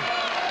play.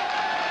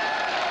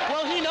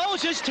 Well, he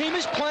knows his team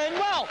is playing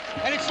well,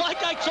 and it's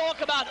like I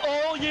talk about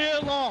all year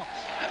long.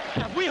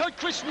 Have we heard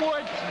Chris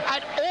Ward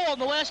at all in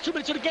the last 2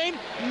 minutes of the game?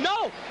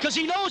 No, because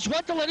he knows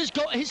when to let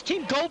his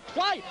team go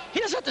play. He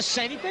doesn't have to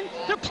say anything.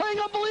 They're playing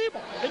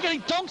unbelievable. They're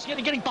getting dunks,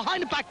 getting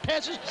behind-the-back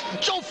passes.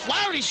 Joe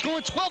Flaherty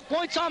scoring 12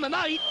 points on the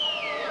night.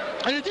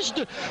 In addition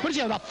to, what does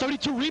he have, about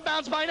 32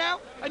 rebounds by now?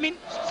 I mean,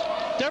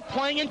 they're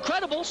playing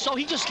incredible, so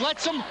he just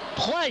lets them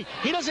play.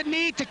 He doesn't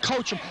need to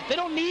coach them. They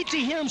don't need to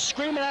hear him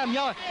screaming at him,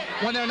 yelling.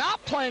 When they're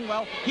not playing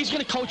well, he's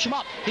going to coach them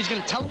up. He's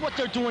going to tell them what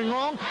they're doing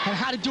wrong and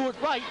how to do it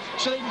right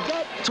so they can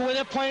get to where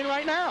they're playing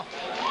right now.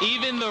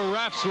 Even the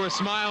refs were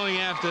smiling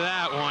after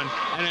that one.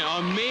 And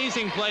an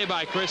amazing play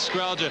by Chris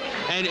Skrelja.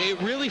 And it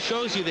really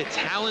shows you the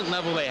talent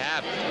level they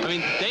have. I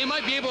mean, they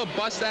might be able to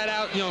bust that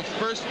out, you know,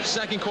 first,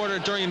 second quarter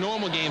during a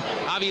normal game.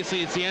 Obviously,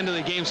 it's the end of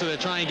the game, so they're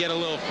trying to get a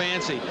little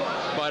fancy.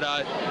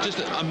 But just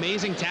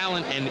amazing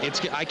talent, and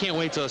I can't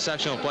wait till the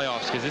sectional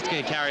playoffs because it's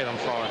going to carry them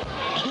far.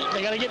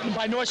 They got to get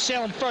by North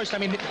Salem first. I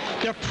mean,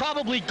 they're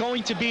probably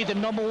going to be the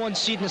 #1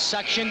 seed in the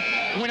section,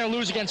 win or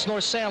lose against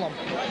North Salem.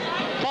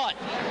 But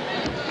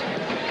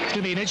it's going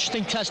to be an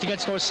interesting test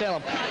against North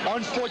Salem.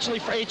 Unfortunately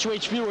for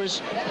HOH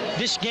viewers,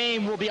 this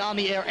game will be on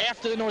the air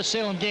after the North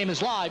Salem game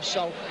is live.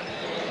 So,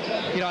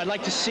 you know, I'd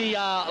like to see a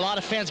lot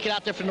of fans get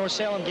out there for the North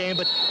Salem game,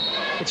 but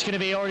it's going to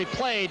be already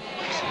played.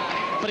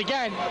 But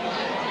again,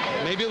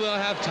 maybe they'll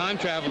have time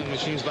traveling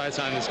machines by the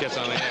time this gets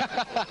on the air.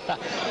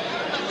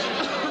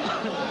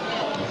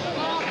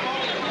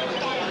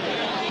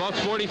 Buck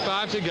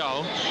 45 to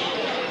go.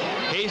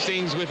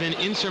 Hastings with an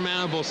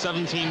insurmountable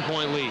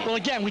 17-point lead. Well,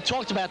 again, we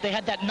talked about they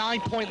had that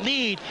 9-point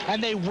lead,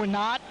 and they were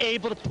not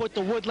able to put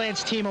the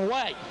Woodlands team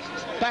away.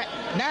 But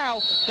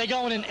now they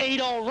go on an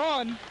 8-0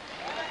 run,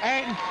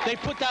 and they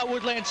put that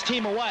Woodlands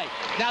team away.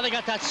 Now they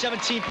got that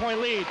 17-point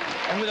lead,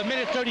 and with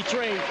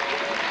 1:33,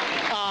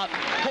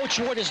 Coach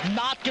Ward is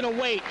not going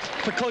to wait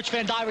for Coach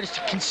Van Divert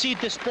to concede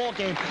this ball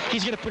game.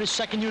 He's going to put his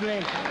second unit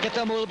in, get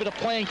them a little bit of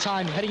playing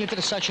time heading into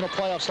the sectional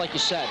playoffs, like you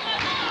said.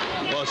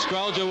 Well,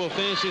 Skrelja will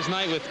finish his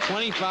night with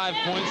 25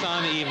 points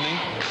on the evening.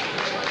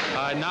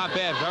 Not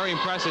bad, very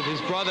impressive.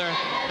 His brother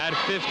had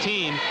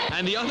 15.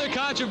 And the other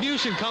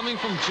contribution coming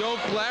from Joe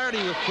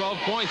Flaherty with 12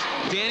 points.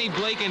 Danny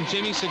Blake and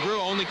Jimmy Segru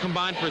only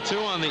combined for 2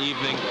 on the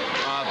evening,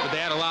 but they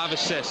had a lot of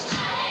assists.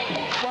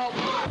 Well,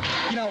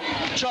 you know,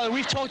 Charlie,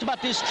 we've talked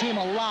about this team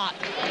a lot,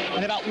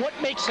 and about what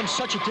makes them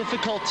such a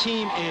difficult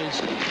team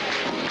is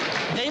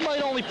they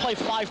might only play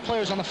 5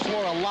 players on the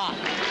floor a lot.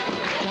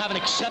 You have an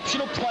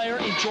exceptional player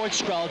in George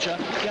Skrelja.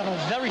 You have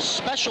a very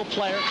special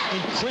player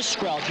in Chris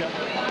Skrelja.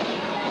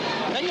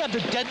 Then you have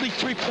have the deadly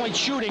three-point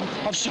shooting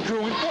of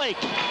Segura and Blake.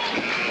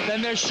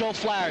 Then there's Joe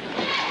Flaherty.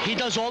 He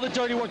does all the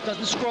dirty work,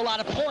 doesn't score a lot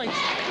of points,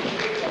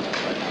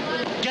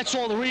 gets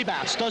all the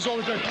rebounds, does all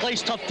the dirty,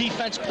 plays tough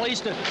defense,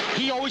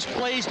 he always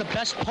plays the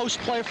best post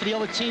player for the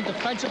other team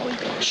defensively,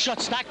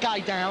 shuts that guy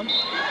down,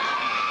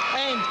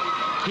 and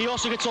he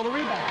also gets all the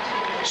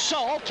rebounds.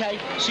 So, okay,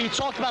 so you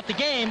talk about the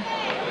game,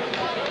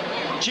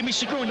 Jimmy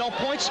Segura, no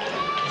points,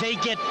 they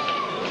get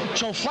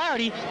Joe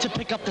Flaherty to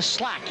pick up the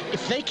slack.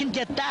 If they can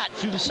get that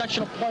through the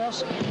sectional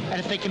playoffs, and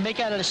if they can make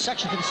it out of the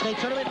section to the state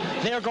tournament,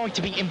 they are going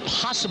to be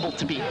impossible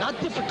to beat. Not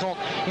difficult,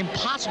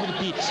 impossible to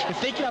beat. If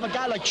they can have a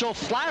guy like Joe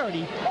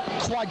Flaherty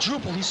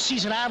quadruple his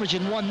season average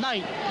in one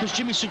night, because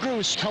Jimmy Segura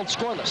is held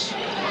scoreless.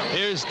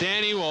 Here's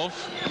Danny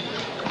Wolf.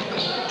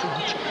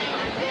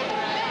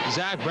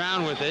 Zach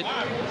Brown with it.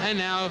 And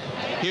now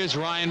here's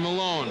Ryan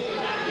Malone.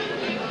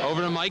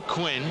 Over to Mike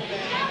Quinn.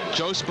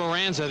 Joe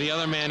Speranza, the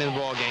other man in the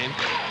ball game.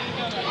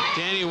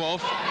 Danny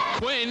Wolf.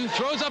 Quinn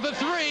throws up a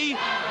three.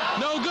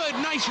 No good.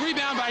 Nice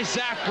rebound by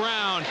Zach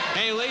Brown.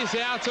 And he lays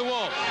it out to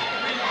Wolf.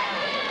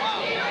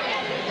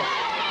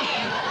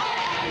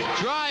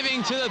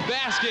 Driving to the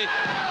basket.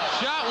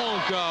 Shot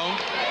won't go.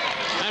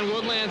 And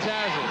Woodlands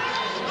has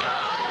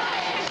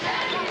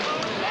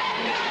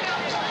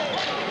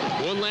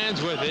it.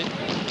 Woodlands with it.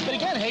 But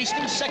again,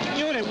 Hastings' second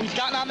unit, we've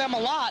gotten on them a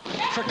lot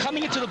for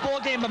coming into the ball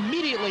game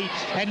immediately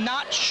and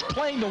not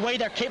playing the way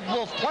they're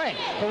capable of playing.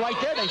 But right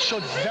there, they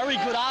showed very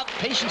good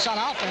patience on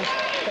offense.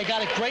 They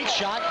got a great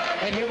shot,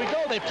 and here we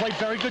go. They played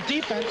very good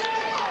defense,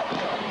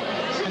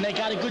 and they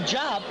got a good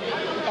job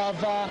of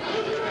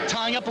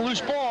tying up a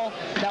loose ball.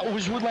 That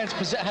was Woodlands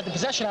had the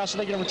possession now, so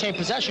they're going to retain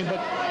possession. But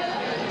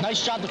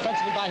nice job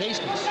defensively by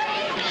Hastings.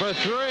 For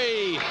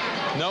three,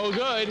 no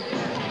good.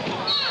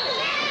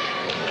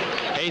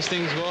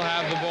 Hastings will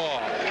have the ball.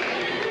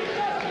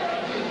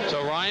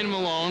 So Ryan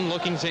Malone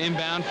looking to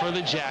inbound for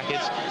the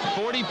Jackets.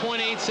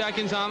 40.8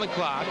 seconds on the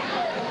clock.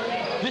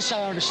 This I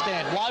don't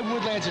understand. Why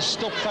Woodlands is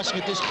still pressing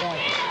at this point.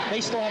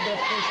 They still have their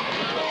first.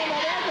 Oh, no,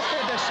 they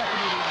understand their second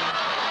meeting.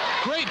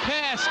 Great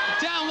pass.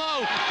 Down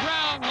low.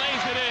 Brown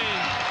lays it in.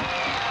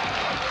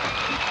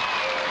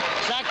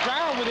 Zach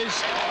Brown with his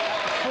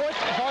fourth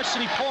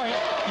varsity point.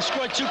 He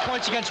scored 2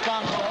 points against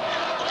Bronxville.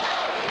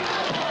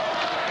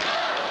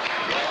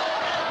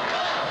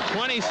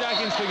 20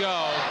 seconds to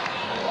go.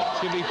 It's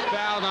going to be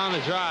fouled on the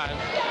drive.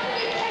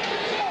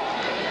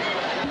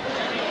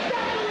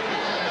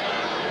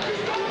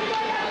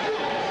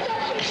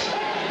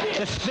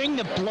 The thing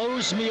that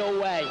blows me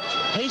away,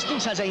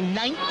 Hastings has a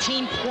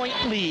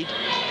 19-point lead.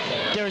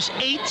 There's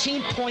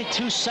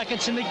 18.2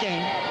 seconds in the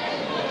game.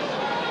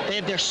 They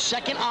have their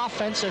second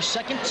offense, their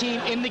second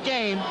team in the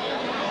game.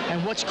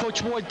 And what's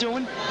Coach Ward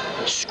doing?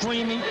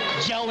 Screaming,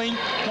 yelling,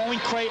 going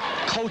crazy,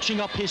 coaching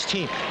up his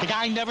team. The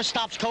guy never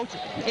stops coaching.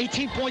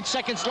 18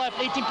 seconds left,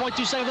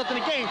 18.2 seconds left in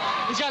the game.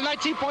 He's got a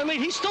 19-point lead.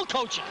 He's still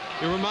coaching.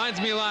 It reminds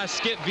me a lot of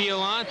Skip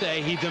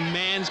Violante. He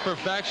demands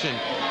perfection.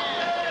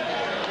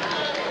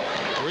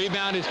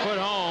 Rebound is put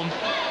home.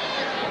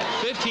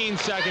 15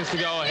 seconds to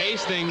go.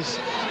 Hastings,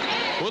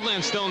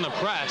 Woodlands still in the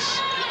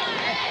press.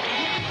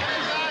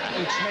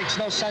 Which makes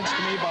no sense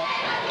to me, but...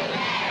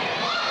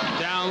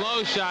 Down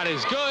low shot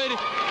is good.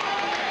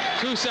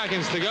 2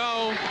 seconds to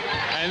go.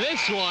 And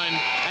this one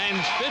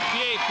ends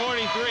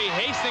 58-43.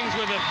 Hastings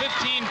with a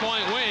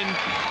 15-point win.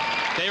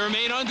 They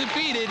remain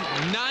undefeated,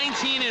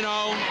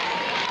 19-0,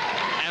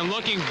 and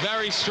looking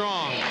very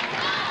strong.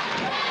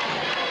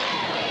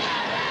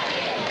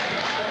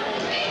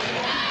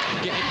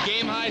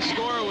 Game high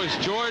scorer was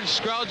George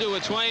Skrelja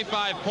with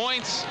 25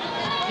 points.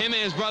 Him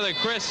and his brother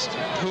Chris,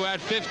 who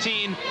had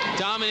 15,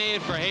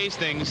 dominated for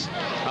Hastings.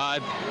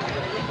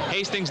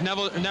 Hastings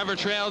never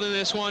trailed in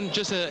this one.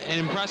 Just an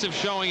impressive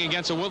showing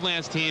against a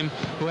Woodlands team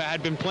who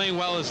had been playing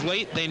well as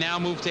late. They now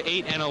move to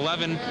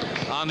 8-11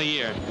 on the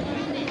year.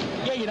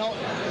 Yeah, you know,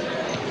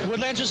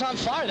 Woodlands was on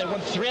fire. They won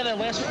 3 of their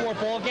last 4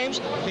 ball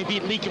games. They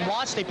beat Leake and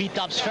Watts. They beat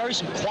Dobbs Ferry,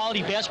 some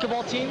quality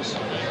basketball teams.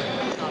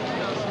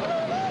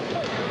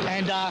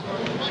 And,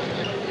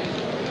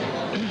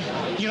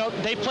 you know,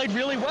 they played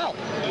really well.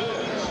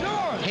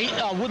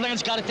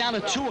 Woodlands got it down to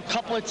 2 a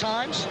couple of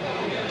times,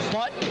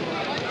 but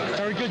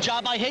very good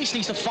job by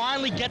Hastings to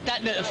finally get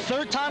that. The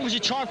third time was a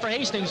charm for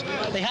Hastings.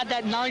 They had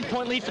that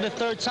 9-point lead for the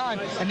third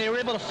time, and they were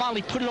able to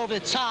finally put it over the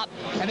top,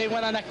 and they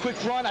went on that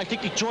quick run. I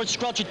think the George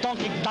Skrelja dunk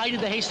ignited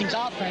the Hastings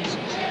offense,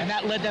 and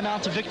that led them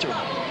out to victory.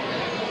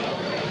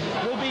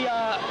 We'll be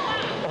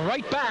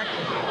right back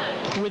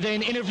with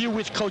an interview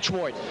with Coach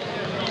Ward.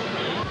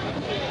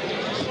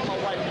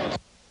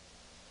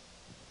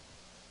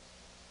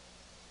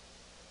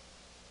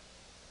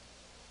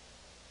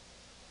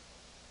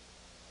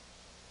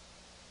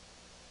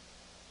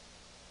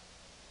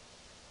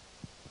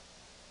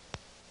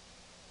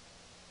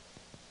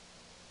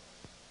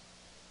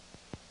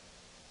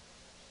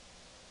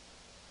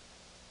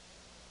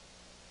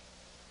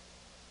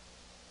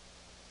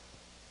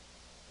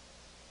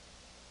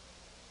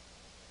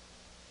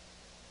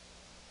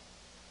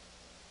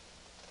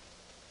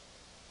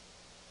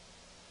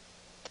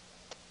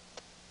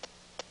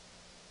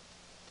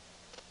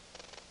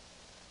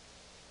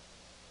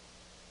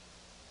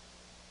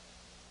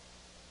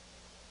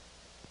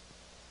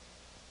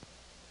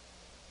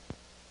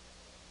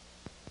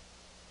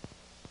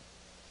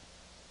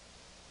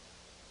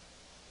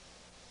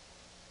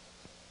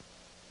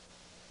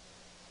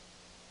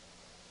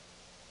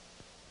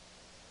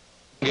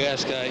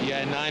 Yes,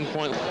 yeah,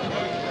 9-point.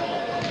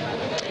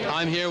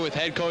 I'm here with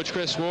head coach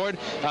Chris Ward.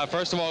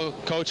 First of all,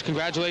 Coach,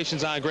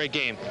 congratulations on a great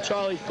game.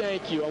 Charlie,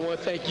 thank you. I want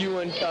to thank you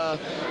and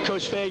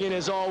Coach Fagan,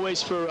 as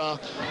always, for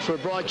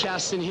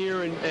broadcasting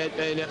here at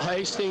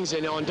Hastings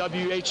and on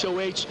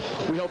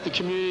WHOH. We hope the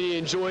community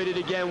enjoyed it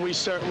again. We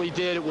certainly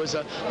did. It was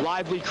a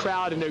lively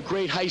crowd and a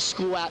great high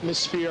school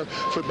atmosphere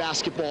for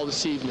basketball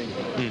this evening.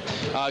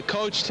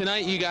 Coach,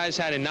 tonight you guys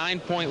had a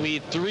 9-point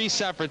lead 3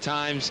 separate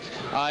times.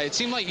 It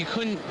seemed like you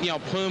couldn't,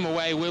 put them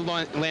away.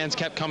 Woodlands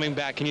kept coming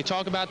back. Can you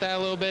talk about that a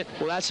little bit?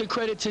 Well, that's a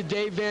credit to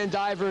Dave Van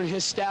Diver and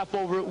his staff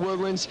over at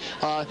Woodlands.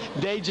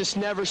 They just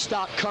never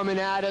stopped coming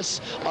at us.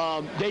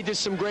 They did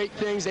some great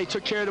things. They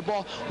took care of the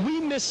ball.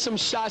 We missed some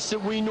shots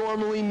that we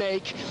normally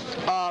make.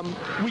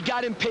 We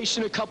got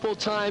impatient a couple of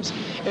times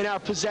in our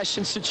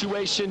possession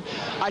situation.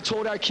 I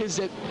told our kids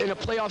that in a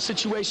playoff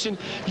situation,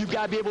 you've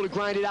got to be able to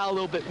grind it out a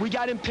little bit. We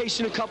got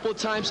impatient a couple of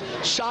times,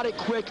 shot it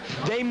quick.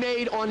 They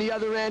made on the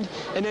other end,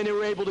 and then they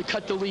were able to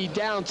cut the lead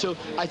down to,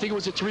 I think it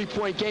was a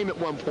 3-point game at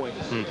one point.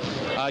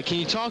 Can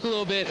you talk a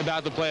little bit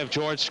about the play of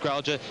George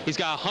Skrelja? He's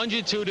got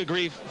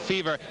 102-degree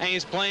fever, and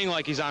he's playing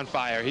like he's on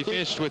fire. He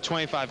finished with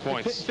 25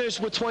 points. He finished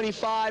with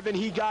 25, and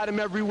he got him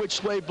every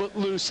which way but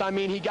loose. I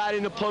mean, he got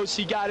in the post,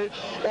 he got it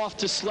off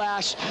to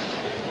slash.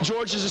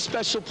 George is a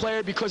special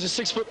player because he's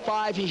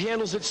 6'5". He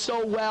handles it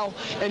so well,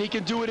 and he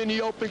can do it in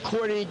the open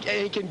court, and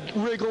he can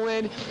wriggle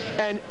in,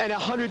 and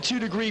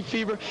 102-degree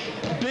fever.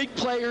 Big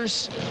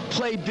players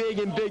play big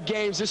in big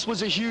games. This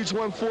was a huge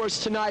one for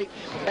us tonight,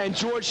 and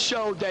George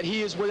showed that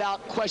he is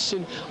without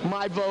question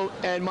my vote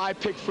and my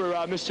pick for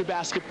Mr.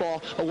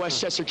 Basketball of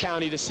Westchester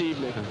County this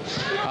evening.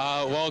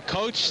 Well,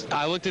 Coach,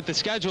 I looked at the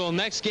schedule.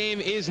 Next game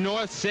is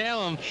North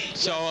Salem,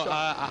 so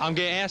I'm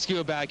going to ask you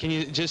about it. Can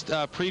you just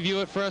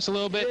preview it for us a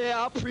little bit? Yeah,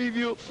 I'll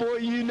preview it for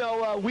you. You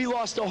know, we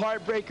lost a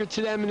heartbreaker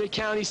to them in the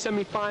county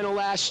semifinal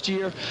last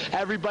year.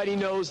 Everybody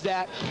knows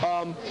that.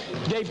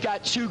 They've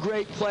got 2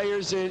 great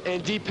players in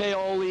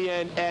DePaoli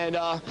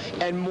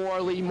and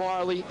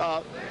Marley,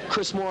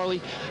 Chris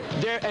Morley.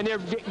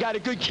 They've got a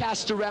good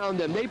cast around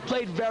them. They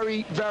played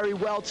very, very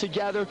well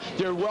together.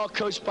 They're well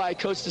coached by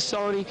Coach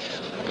DeSoni.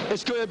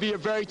 It's going to be a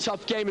very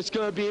tough game. It's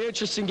going to be an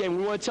interesting game.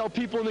 We want to tell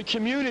people in the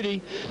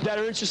community that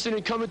are interested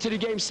in coming to the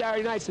game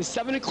Saturday nights. The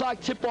 7 o'clock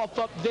tip-off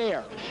up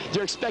there.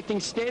 They're expecting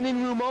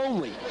standing room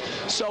only.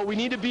 So we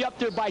need to be up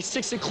there by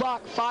 6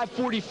 o'clock,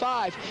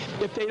 5:45.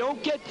 If they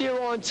don't get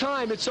there on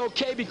time, it's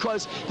okay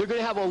because they're going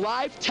to have a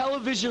live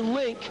television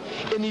link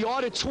in the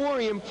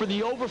auditorium for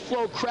the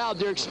overflow crowd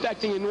they're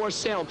expecting in North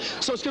Salem.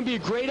 So it's going to be a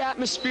great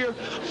atmosphere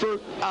for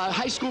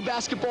high school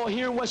basketball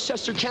here in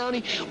Westchester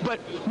County, but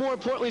more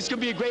importantly, it's going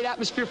to be a great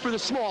atmosphere for the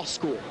small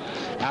school.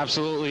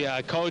 Absolutely.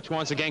 Coach,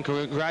 once again,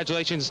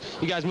 congratulations.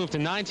 You guys moved to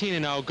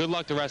 19-0. Good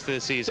luck the rest of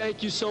the season.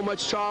 Thank you so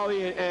much,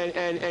 Charlie,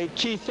 and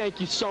Keith, thank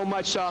you so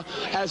much,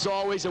 as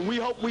always, and we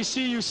hope we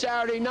see you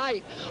Saturday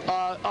night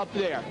up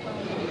there.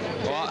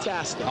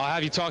 Fantastic. I'll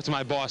have you talk to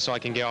my boss so I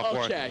can get off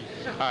work. Okay.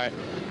 All right.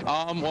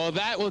 Well,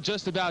 that will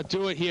just about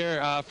do it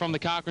here from the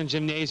Cochran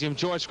Gymnasium.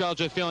 George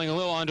Skrelja feeling a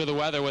little under the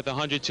weather with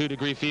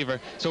 102-degree fever,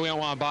 so we don't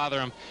want to bother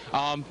him.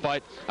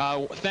 But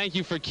thank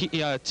you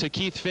to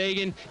Keith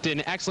Fagan. Did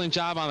an excellent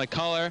job on the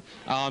color.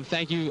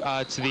 Thank you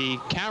to the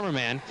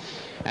cameraman.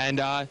 And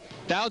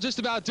that'll just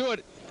about do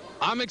it.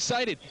 I'm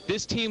excited.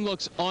 This team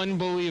looks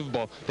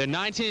unbelievable. They're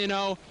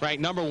 19-0,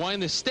 ranked number 1 in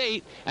the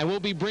state, and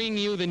we'll be bringing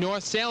you the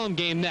North Salem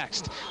game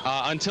next.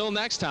 Until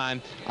next time,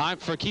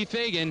 for Keith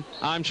Fagan,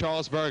 I'm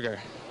Charles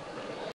Berger.